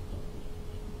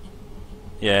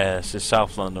 Yeah, this is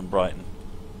South London, Brighton.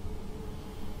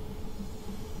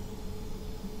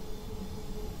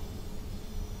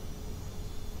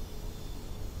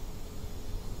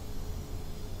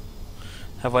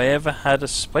 Have I ever had a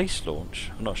space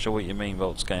launch? I'm not sure what you mean,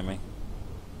 Volts Gaming.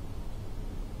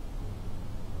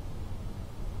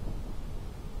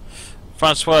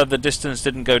 Francois, the distance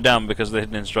didn't go down because of the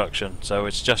hidden instruction, so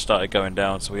it's just started going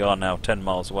down, so we are now 10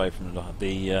 miles away from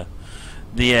the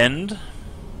end.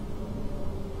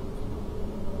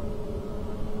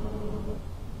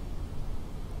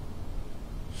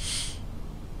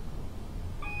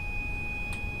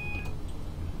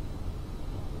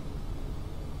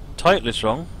 Title is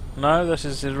wrong. No, this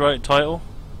is the right title.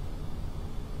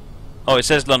 Oh, it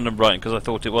says London Brighton because I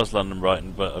thought it was London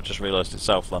Brighton, but I've just realised it's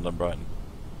South London Brighton.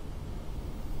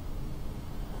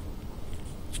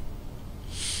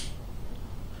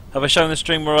 Have I shown the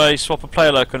stream where I swap a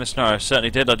player loco in a scenario? Certainly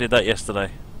did. I did that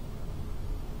yesterday.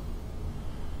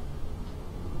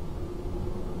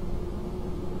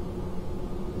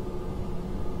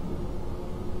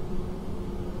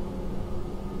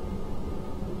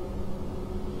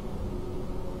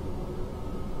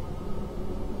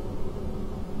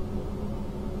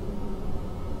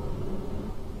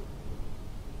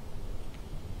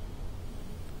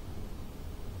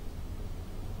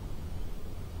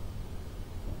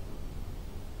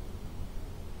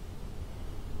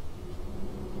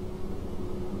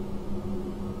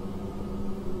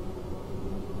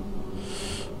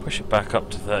 Push it back up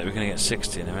to 30. We're going to get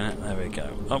 60 in a minute. There we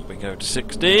go. Up we go to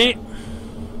 60.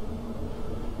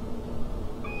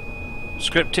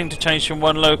 Scripting to change from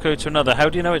one loco to another. How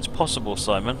do you know it's possible,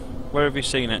 Simon? Where have you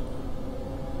seen it?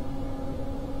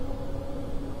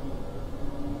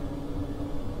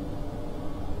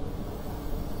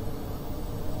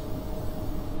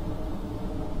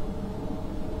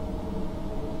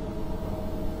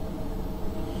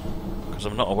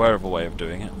 because I'm not aware of a way of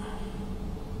doing it.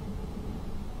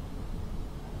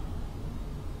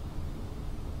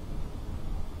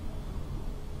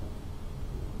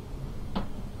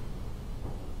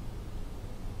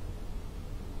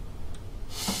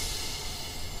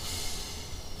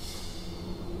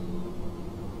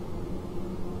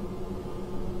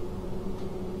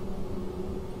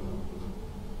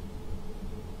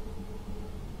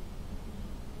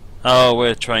 Oh,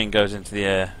 where a train goes into the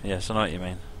air. Yes, I know what you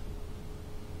mean.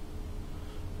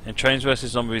 In Trains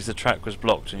vs Zombies, the track was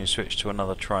blocked and you switched to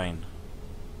another train.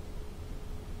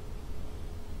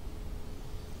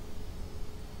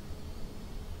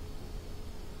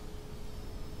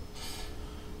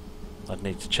 I'd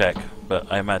need to check,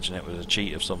 but I imagine it was a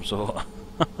cheat of some sort.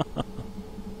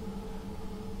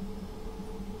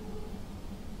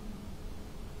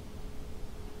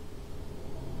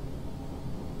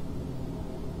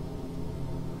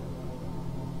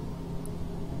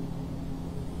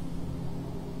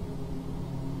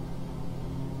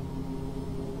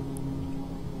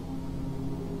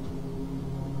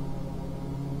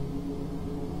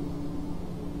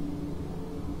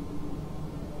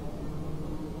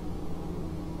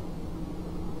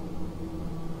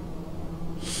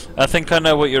 I think I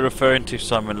know what you're referring to,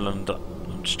 Simon Lund.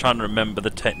 I'm just trying to remember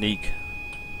the technique.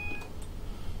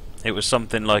 It was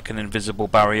something like an invisible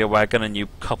barrier wagon and you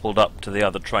coupled up to the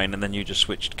other train and then you just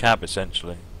switched cab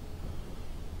essentially.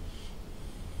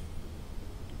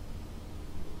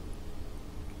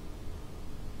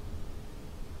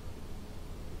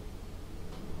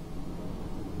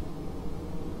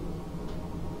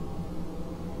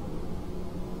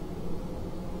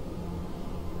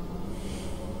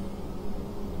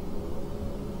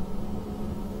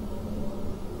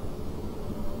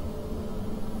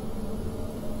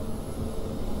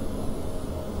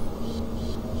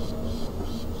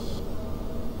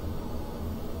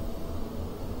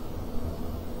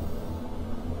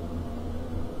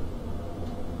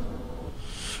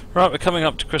 Right, we're coming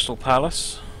up to Crystal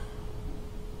Palace.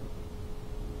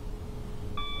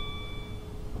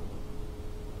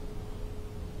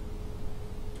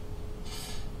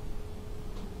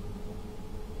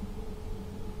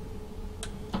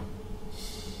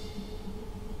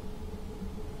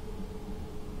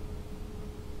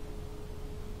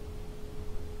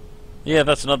 Yeah,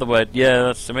 that's another word. Yeah,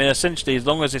 that's. I mean, essentially, as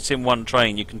long as it's in one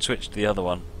train, you can switch to the other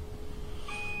one.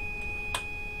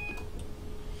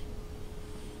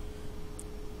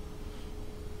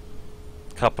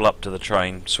 Couple up to the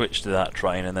train, switch to that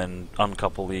train, and then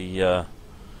uncouple the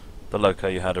loco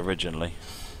you had originally.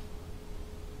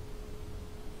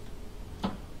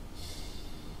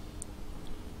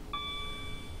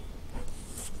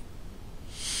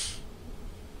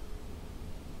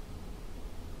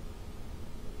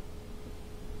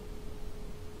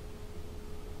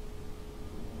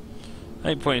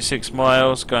 .6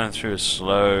 miles, going through a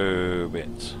slow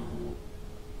bit.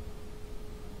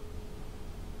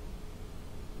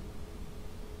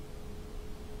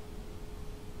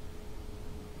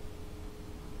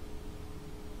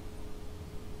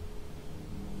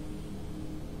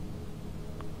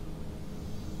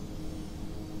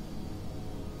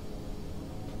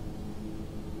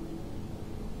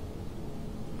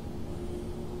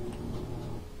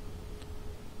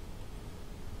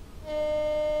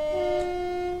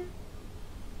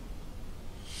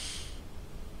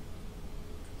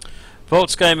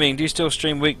 Volts Gaming, do you still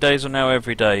stream weekdays or now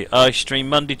every day? I stream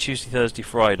Monday, Tuesday, Thursday,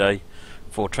 Friday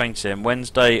for Train Sim.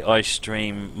 Wednesday I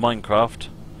stream Minecraft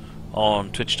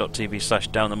on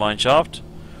twitch.tv/downthemineshaft.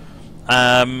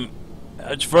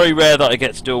 It's very rare that I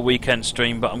get to do a weekend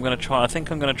stream, but I'm going to try. I think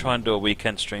I'm going to try and do a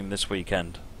weekend stream this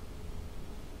weekend.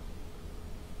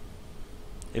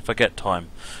 If I get time.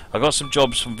 I've got some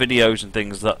jobs from videos and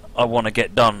things that I want to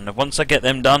get done. And once I get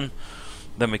them done,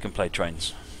 then we can play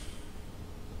trains.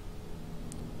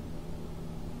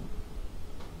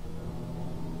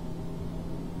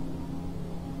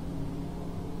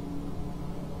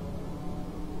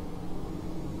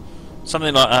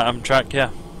 Something like that, Amtrak, yeah.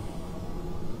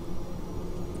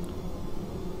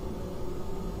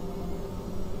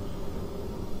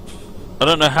 I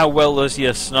don't know how well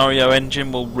the scenario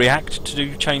engine will react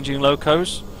to changing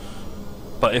locos,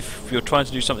 but if you're trying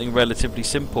to do something relatively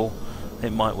simple,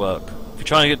 it might work. If you're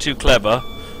trying to get too clever,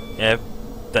 yeah,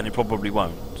 then it probably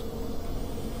won't.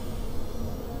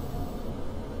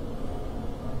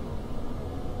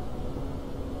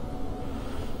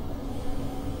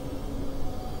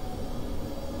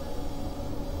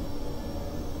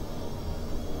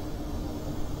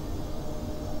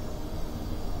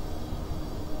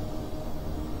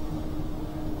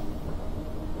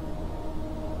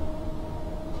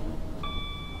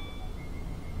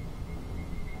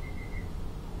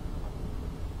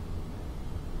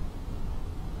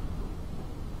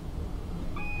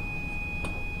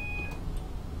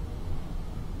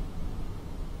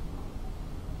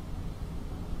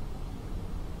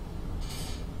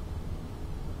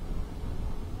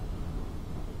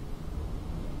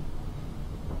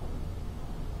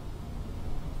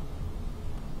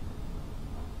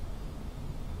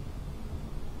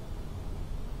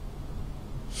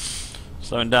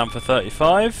 Slowing down for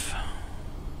 35.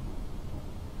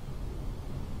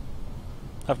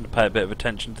 Having to pay a bit of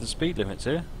attention to the speed limits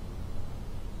here.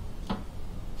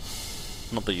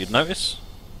 Not that you'd notice.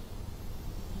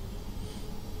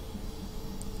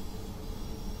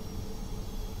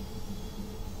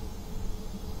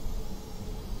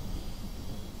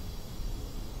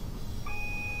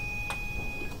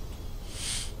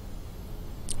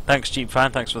 Thanks, Jeep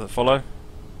Fan, thanks for the follow.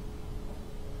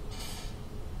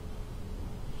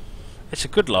 It's a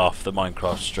good laugh, the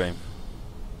Minecraft stream.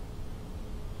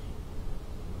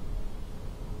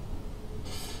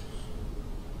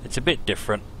 It's a bit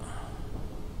different.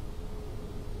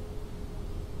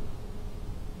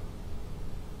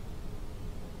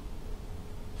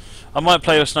 I might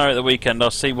play your scenario at the weekend.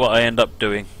 I'll see what I end up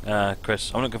doing,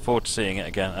 Chris. I'm looking forward to seeing it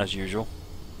again, as usual.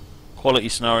 Quality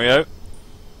scenario.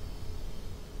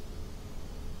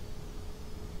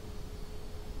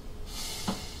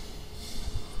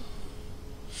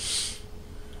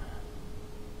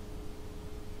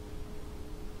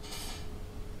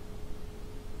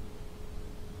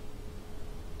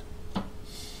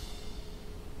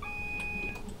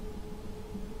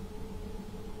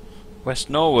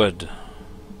 West Norwood.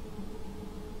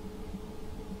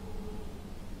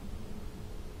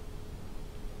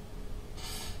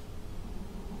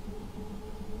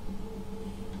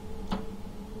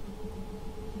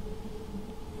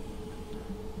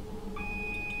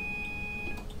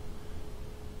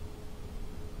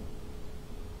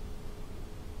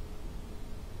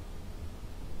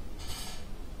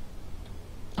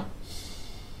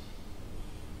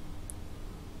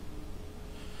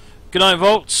 Good night,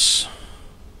 Volts.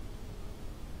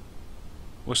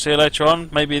 We'll see you later on.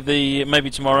 Maybe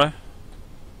tomorrow.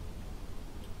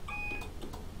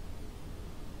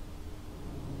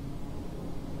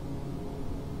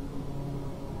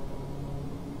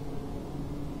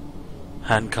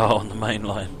 Handcar on the main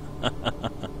line.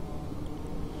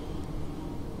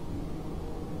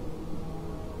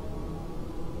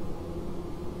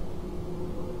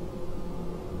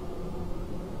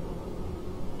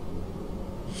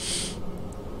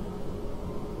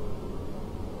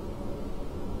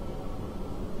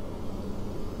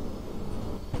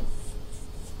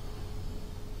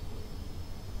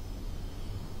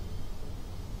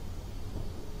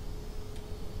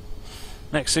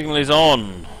 Next signal is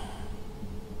on.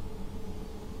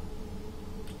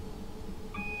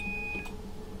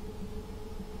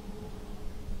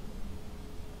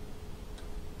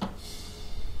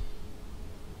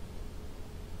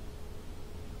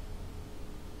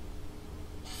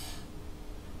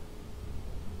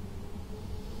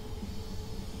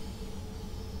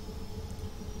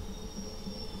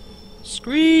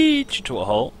 Screech to a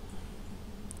halt.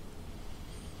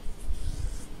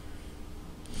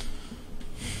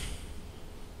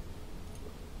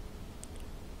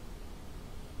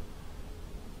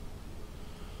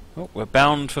 Oh, we're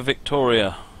bound for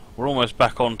Victoria. We're almost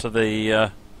back onto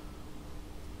the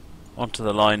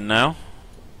line now.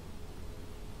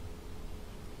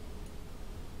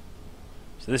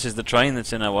 So this is the train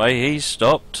that's in our way. He's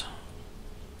stopped.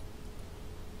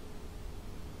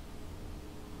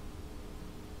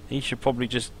 He should probably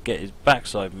just get his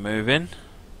backside moving.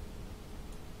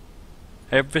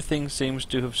 Everything seems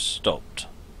to have stopped.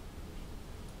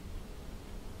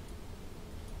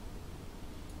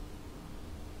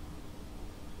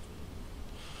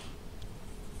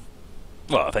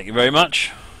 Well, thank you very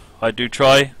much. I do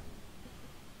try.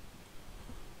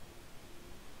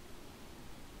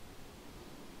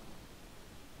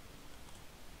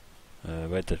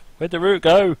 Where'd the route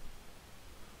go?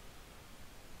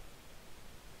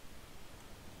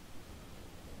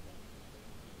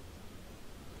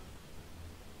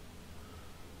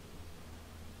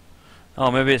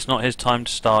 Oh, maybe it's not his time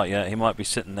to start yet. He might be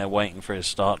sitting there waiting for his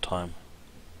start time.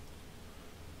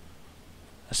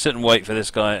 Let's sit and wait for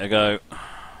this guy to go.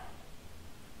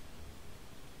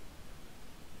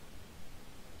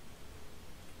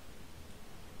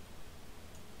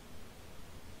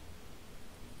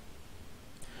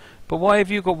 But why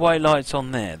have you got white lights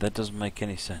on there? That doesn't make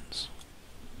any sense.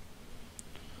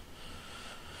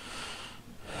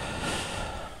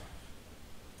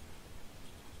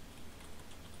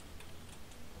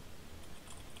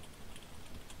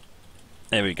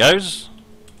 There he goes.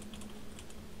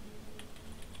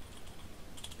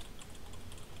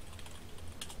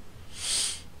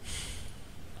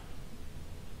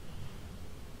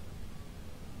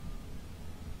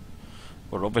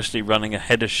 We're obviously running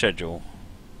ahead of schedule.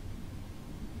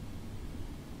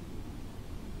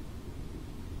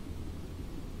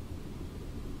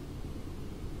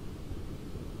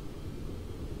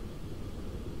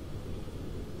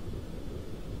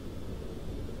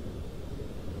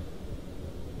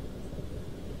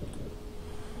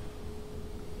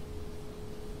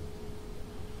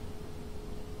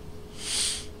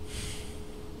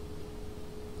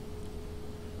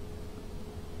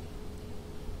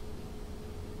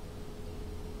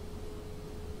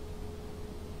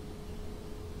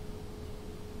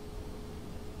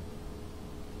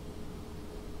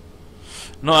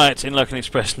 Not acting like an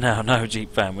express now. No,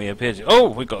 Jeep fan. We appear to. Oh,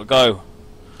 we got to go.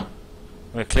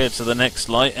 We're cleared to the next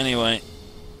light anyway.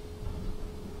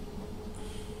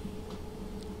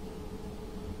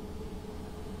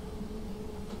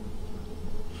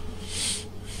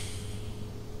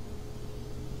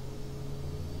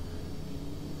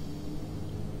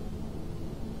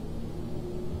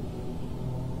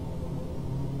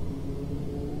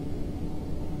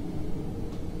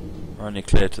 We're only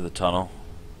clear to the tunnel.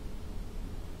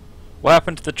 What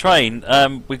happened to the train?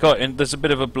 We got in. There's a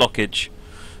bit of a blockage,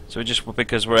 so we're just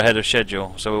because we're ahead of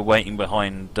schedule. So we're waiting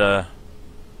behind,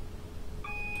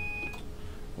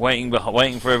 waiting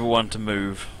for everyone to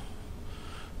move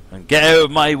and get out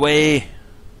of my way.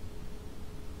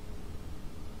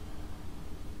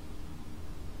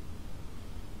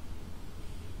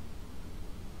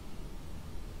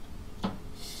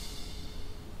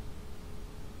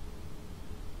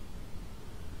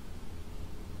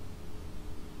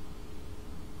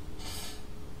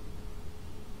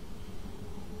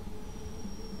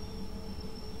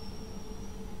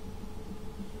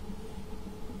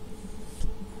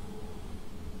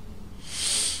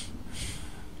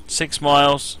 Six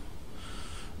miles,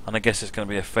 and I guess it's going to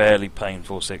be a fairly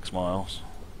painful 6 miles.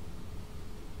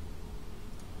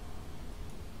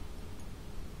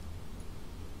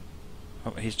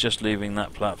 Oh, he's just leaving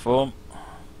that platform.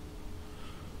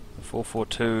 The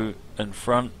 442 in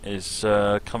front is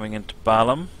coming into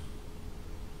Balham.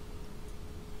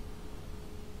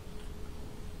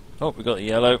 Oh, we got the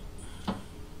yellow.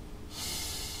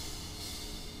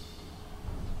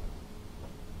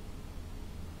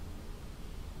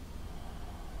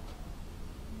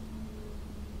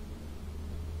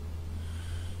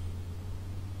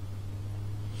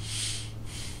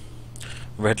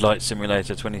 Red Light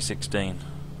Simulator 2016.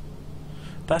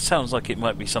 That sounds like it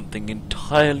might be something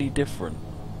entirely different,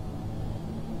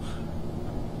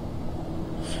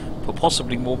 but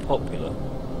possibly more popular.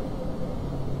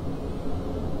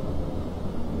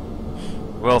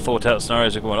 Well thought out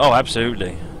scenarios are going. Oh,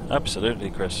 absolutely,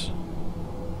 absolutely, Chris.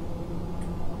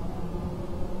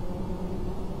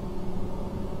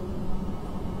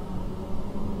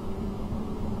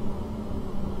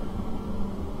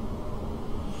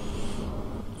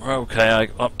 Okay,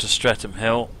 up to Streatham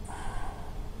Hill.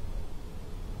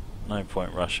 No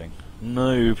point rushing.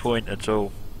 No point at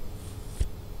all.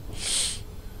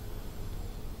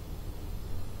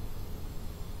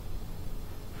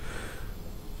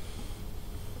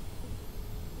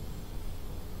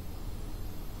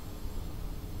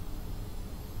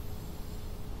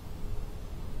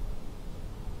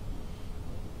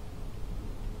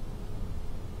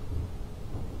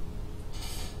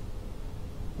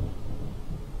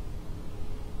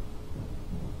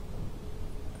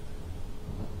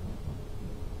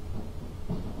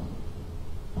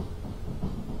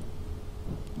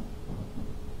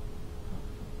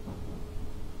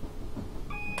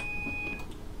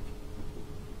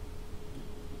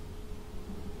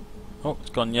 Oh,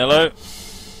 it's gone yellow.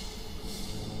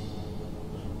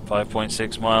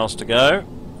 5.6 miles to go.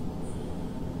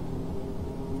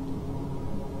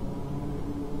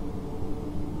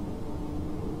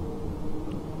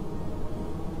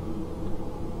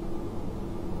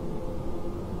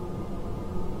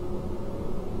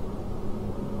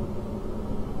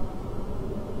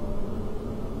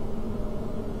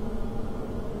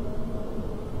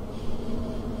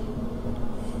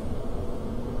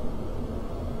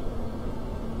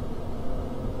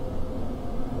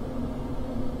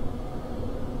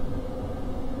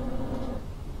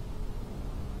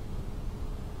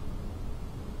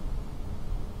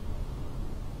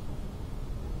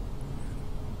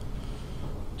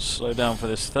 Slow down for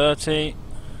this 30.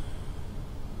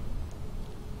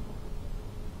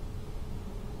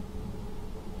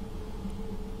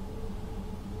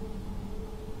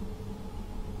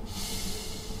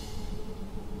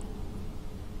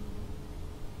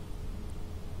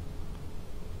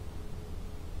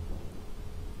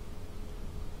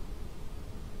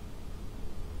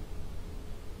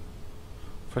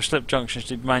 For slip junctions,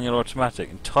 do manual or automatic?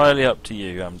 Entirely up to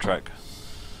you, Amtrak.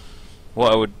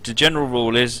 The general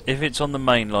rule is, if it's on the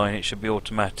main line, it should be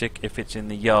automatic. If it's in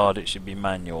the yard, it should be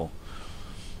manual.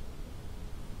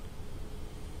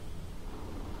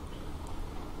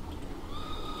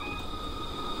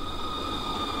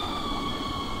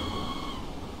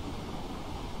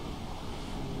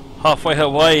 Halfway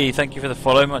Hawaii, thank you for the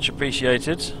follow, much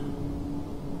appreciated.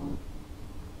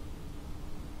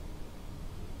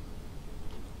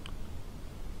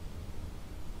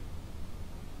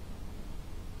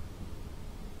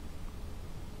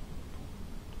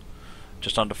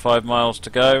 Just under 5 miles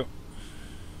to go.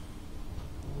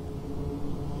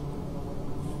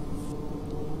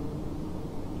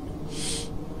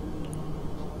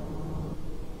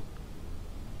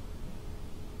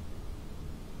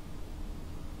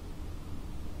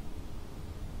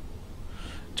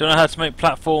 Do you know how to make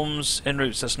platforms in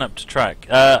routes that snap to track?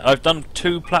 I've done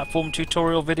 2 platform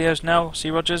tutorial videos now, see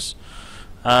Rogers?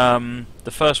 The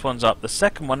first one's up. The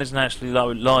second one isn't actually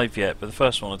live yet, but the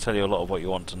first one will tell you a lot of what you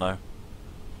want to know.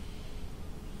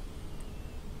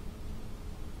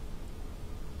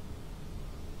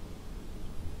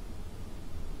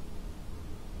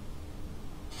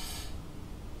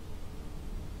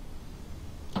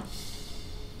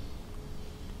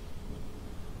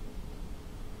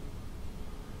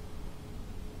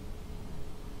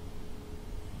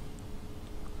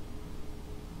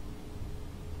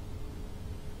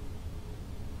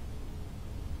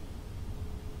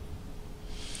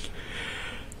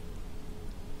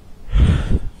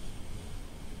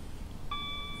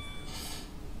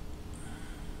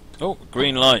 Oh,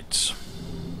 green lights.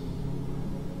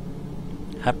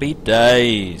 Happy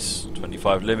days.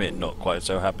 25 limit, not quite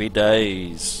so happy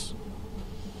days.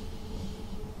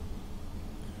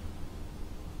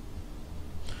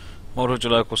 Modelled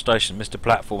your local station, Mr.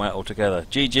 Platform out altogether.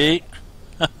 GG.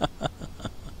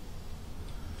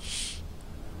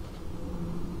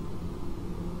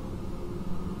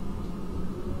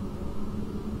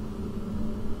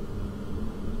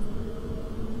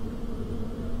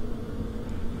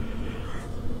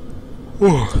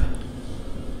 Ooh.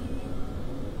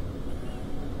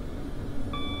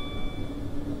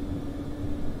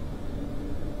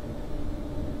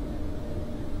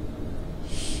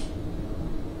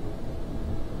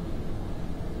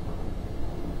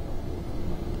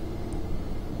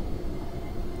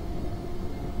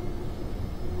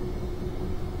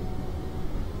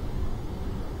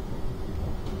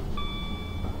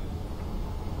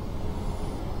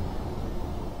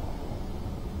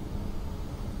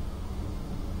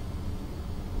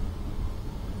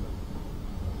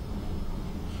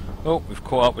 Oh, we've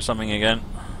caught up with something again.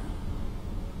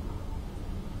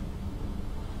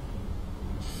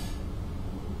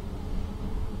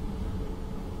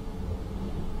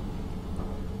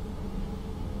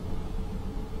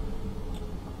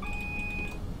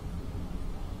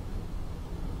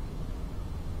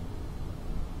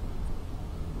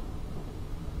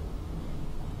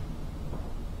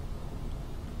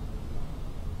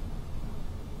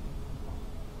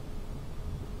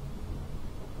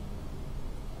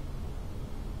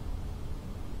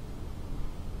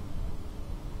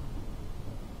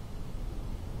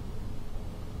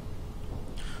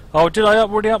 Oh, did I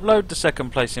already upload the second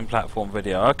placing platform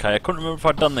video? Okay, I couldn't remember if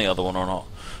I'd done the other one or not.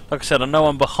 Like I said, I know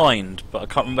I'm behind, but I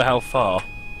can't remember how far.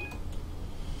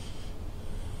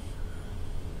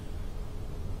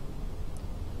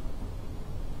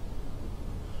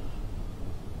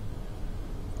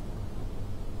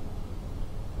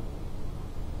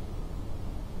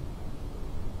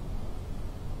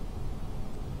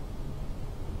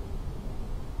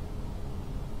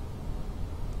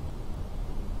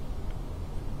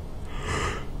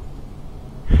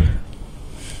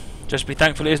 Just be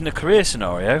thankful it isn't a career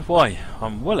scenario. Why?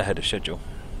 I'm well ahead of schedule.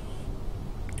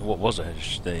 What was ahead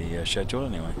of the schedule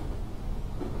anyway?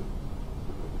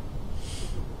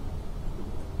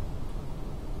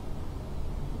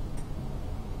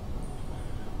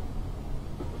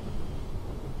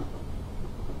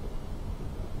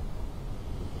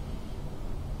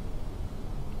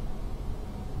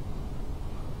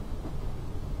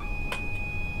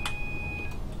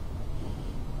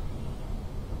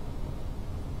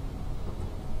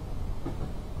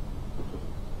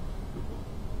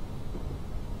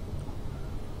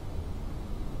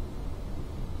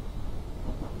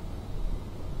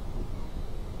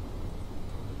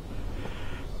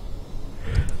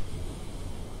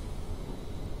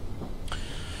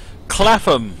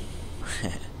 Clapham.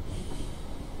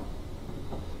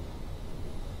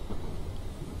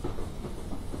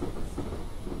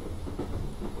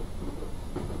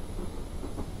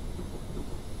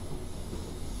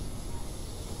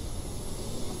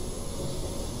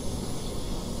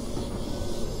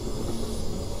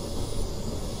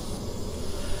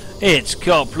 It's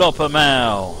got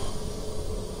Ploppermau.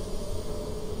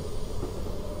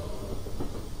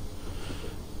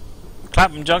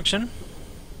 Clapham Junction.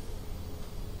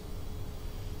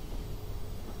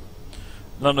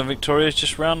 London Victoria is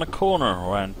just round the corner,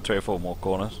 around 3 or 4 more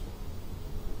corners.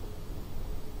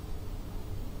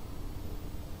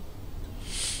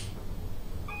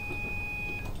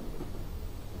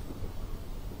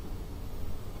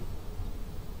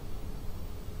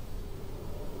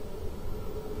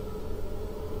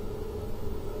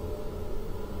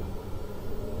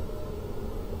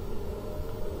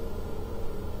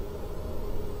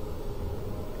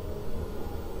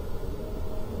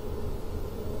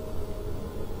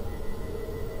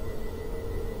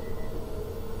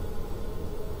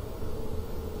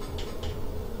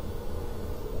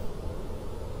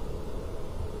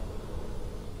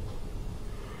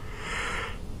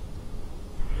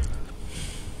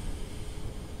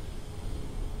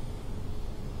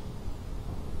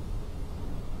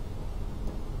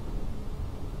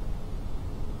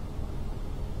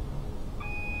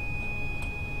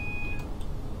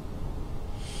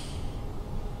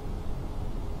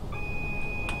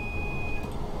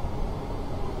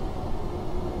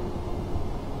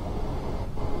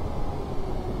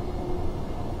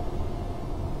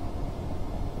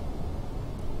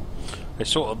 It's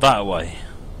sort of that way.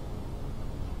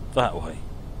 That way.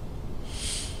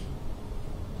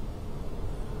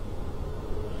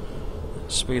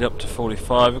 Speed up to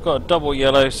 45. We've got a double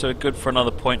yellow, so we're good for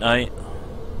another 0.8.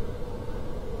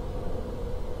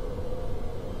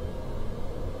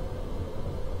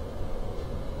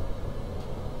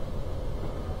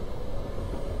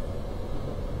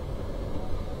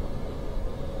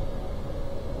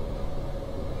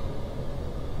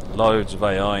 Loads of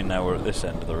AI now we're at this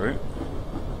end of the route.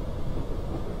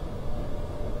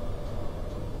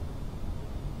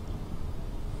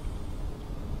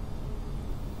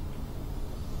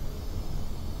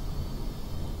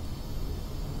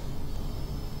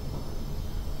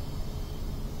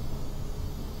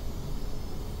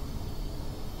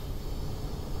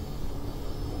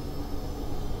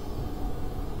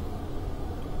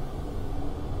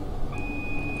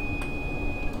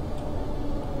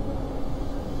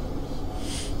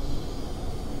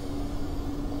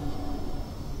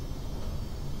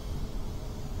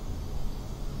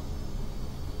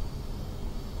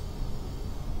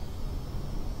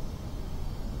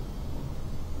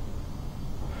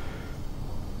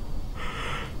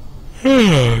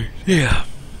 Oh dear.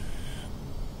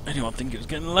 Anyone think it was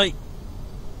getting late?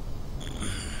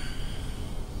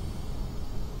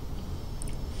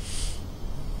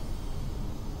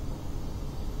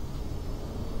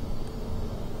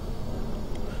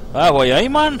 Ah, well, yeah,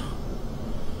 man.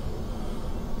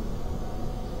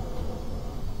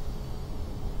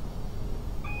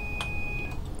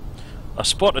 I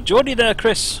spot a Geordie there,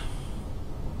 Chris.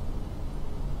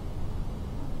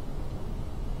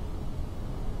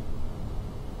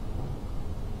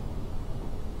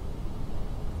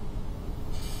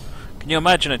 Can you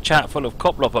imagine a chat full of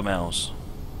coplopper males?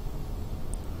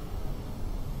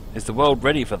 Is the world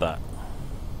ready for that?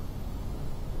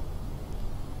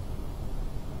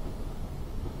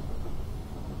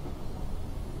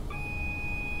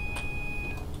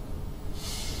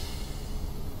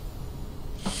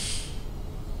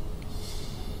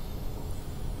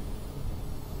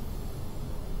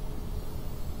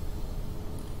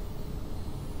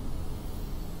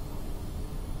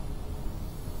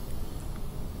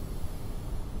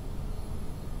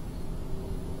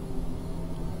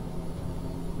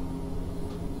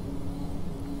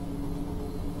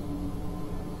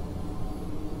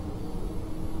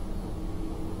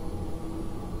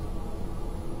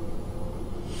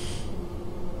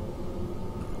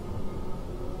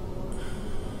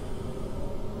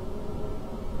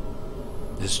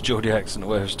 This Geordie accent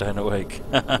way of staying awake.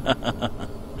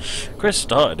 Chris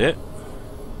started it.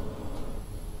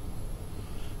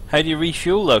 How do you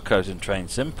refuel locos in train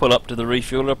sim? Pull up to the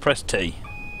refueler, press T.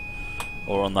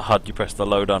 Or on the HUD you press the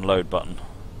load unload button.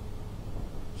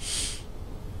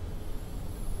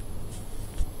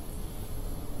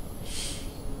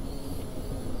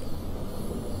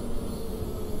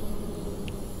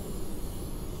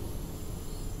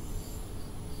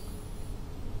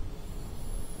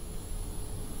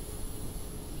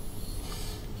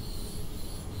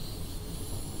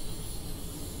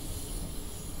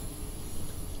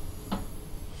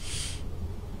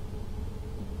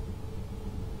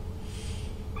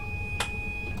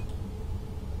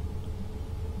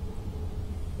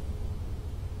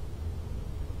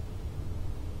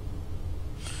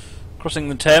 Crossing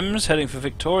the Thames, heading for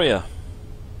Victoria.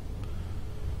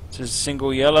 This is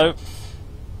single yellow.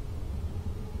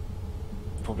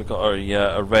 Probably got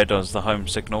a red as the home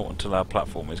signal until our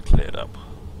platform is cleared up.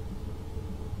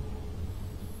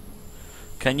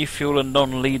 Can you fuel a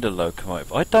non-leader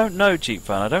locomotive? I don't know, Jeep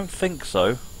Van. I don't think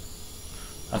so.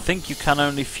 I think you can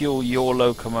only fuel your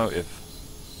locomotive.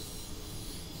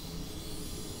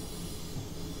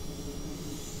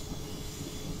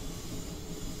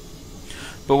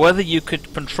 But whether you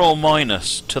could control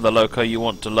minus to the loco you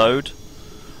want to load,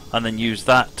 and then use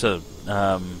that to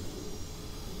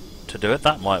do it,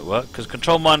 that might work. Because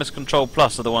control minus, control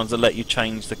plus are the ones that let you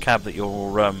change the cab that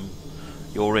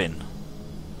you're in.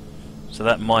 So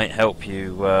that might help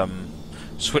you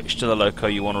switch to the loco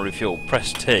you want to refuel.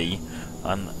 Press T,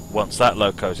 and once that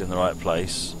loco's in the right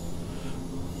place,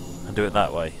 and do it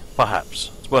that way.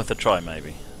 Perhaps it's worth a try,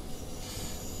 maybe.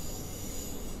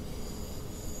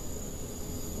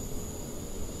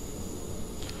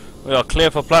 We are clear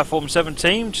for platform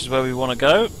 17, which is where we want to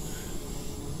go.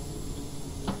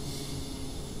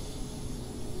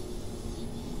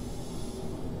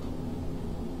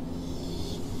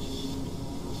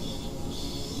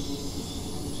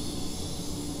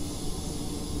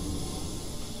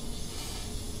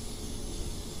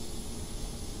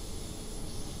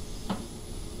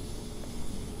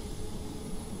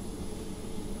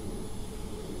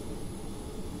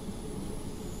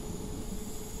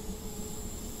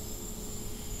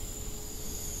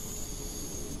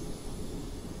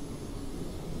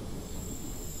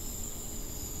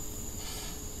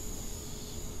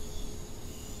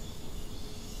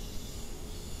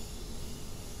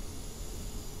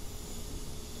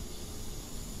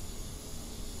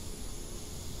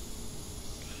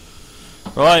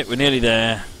 Right, we're nearly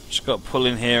there. Just got to pull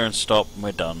in here and stop and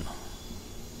we're done.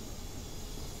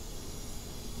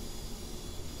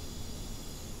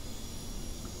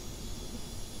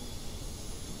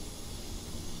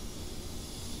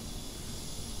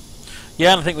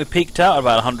 Yeah, and I think we peaked out at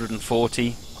about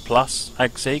 140 plus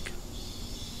Agsig.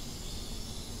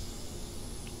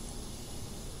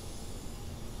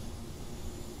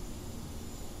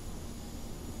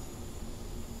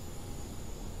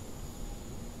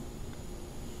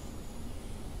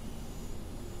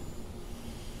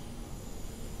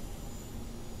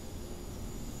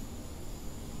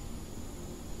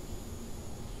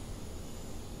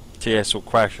 TS will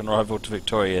crash on arrival to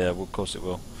Victoria. Yeah, well, of course it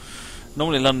will.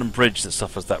 Normally London Bridge that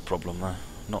suffers that problem though,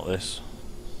 not this.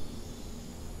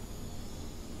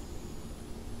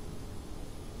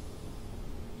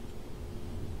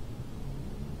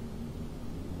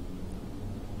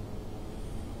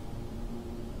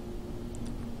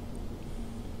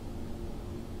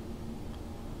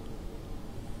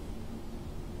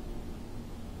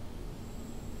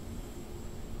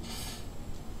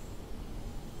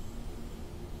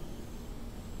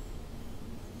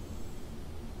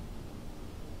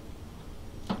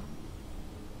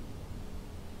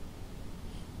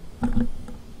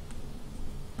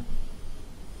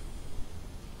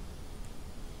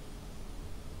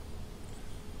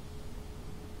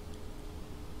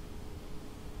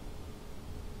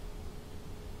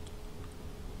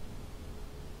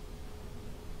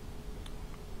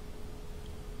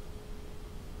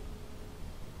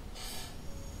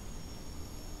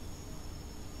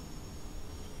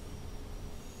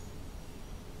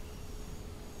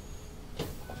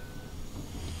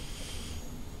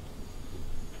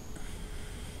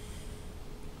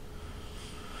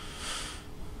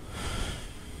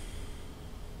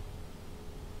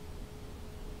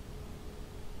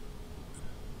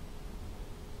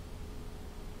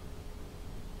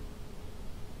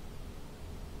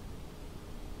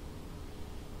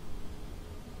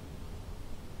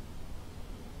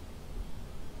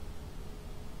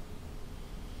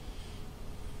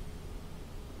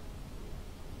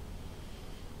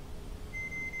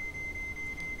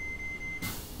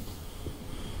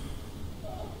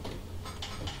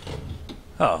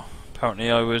 Oh, apparently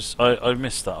I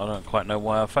missed that. I don't quite know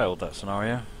why I failed that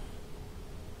scenario,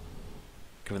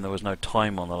 given there was no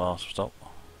time on the last stop.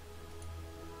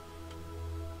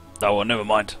 Oh well, never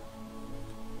mind.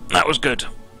 That was good.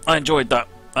 I enjoyed that.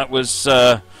 That was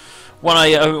 1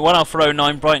 Alpha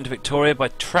 09 Brighton to Victoria by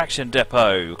Traction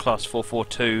Depot, Class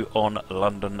 442 on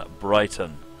London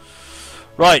Brighton.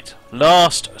 Right,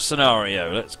 last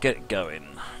scenario. Let's get going.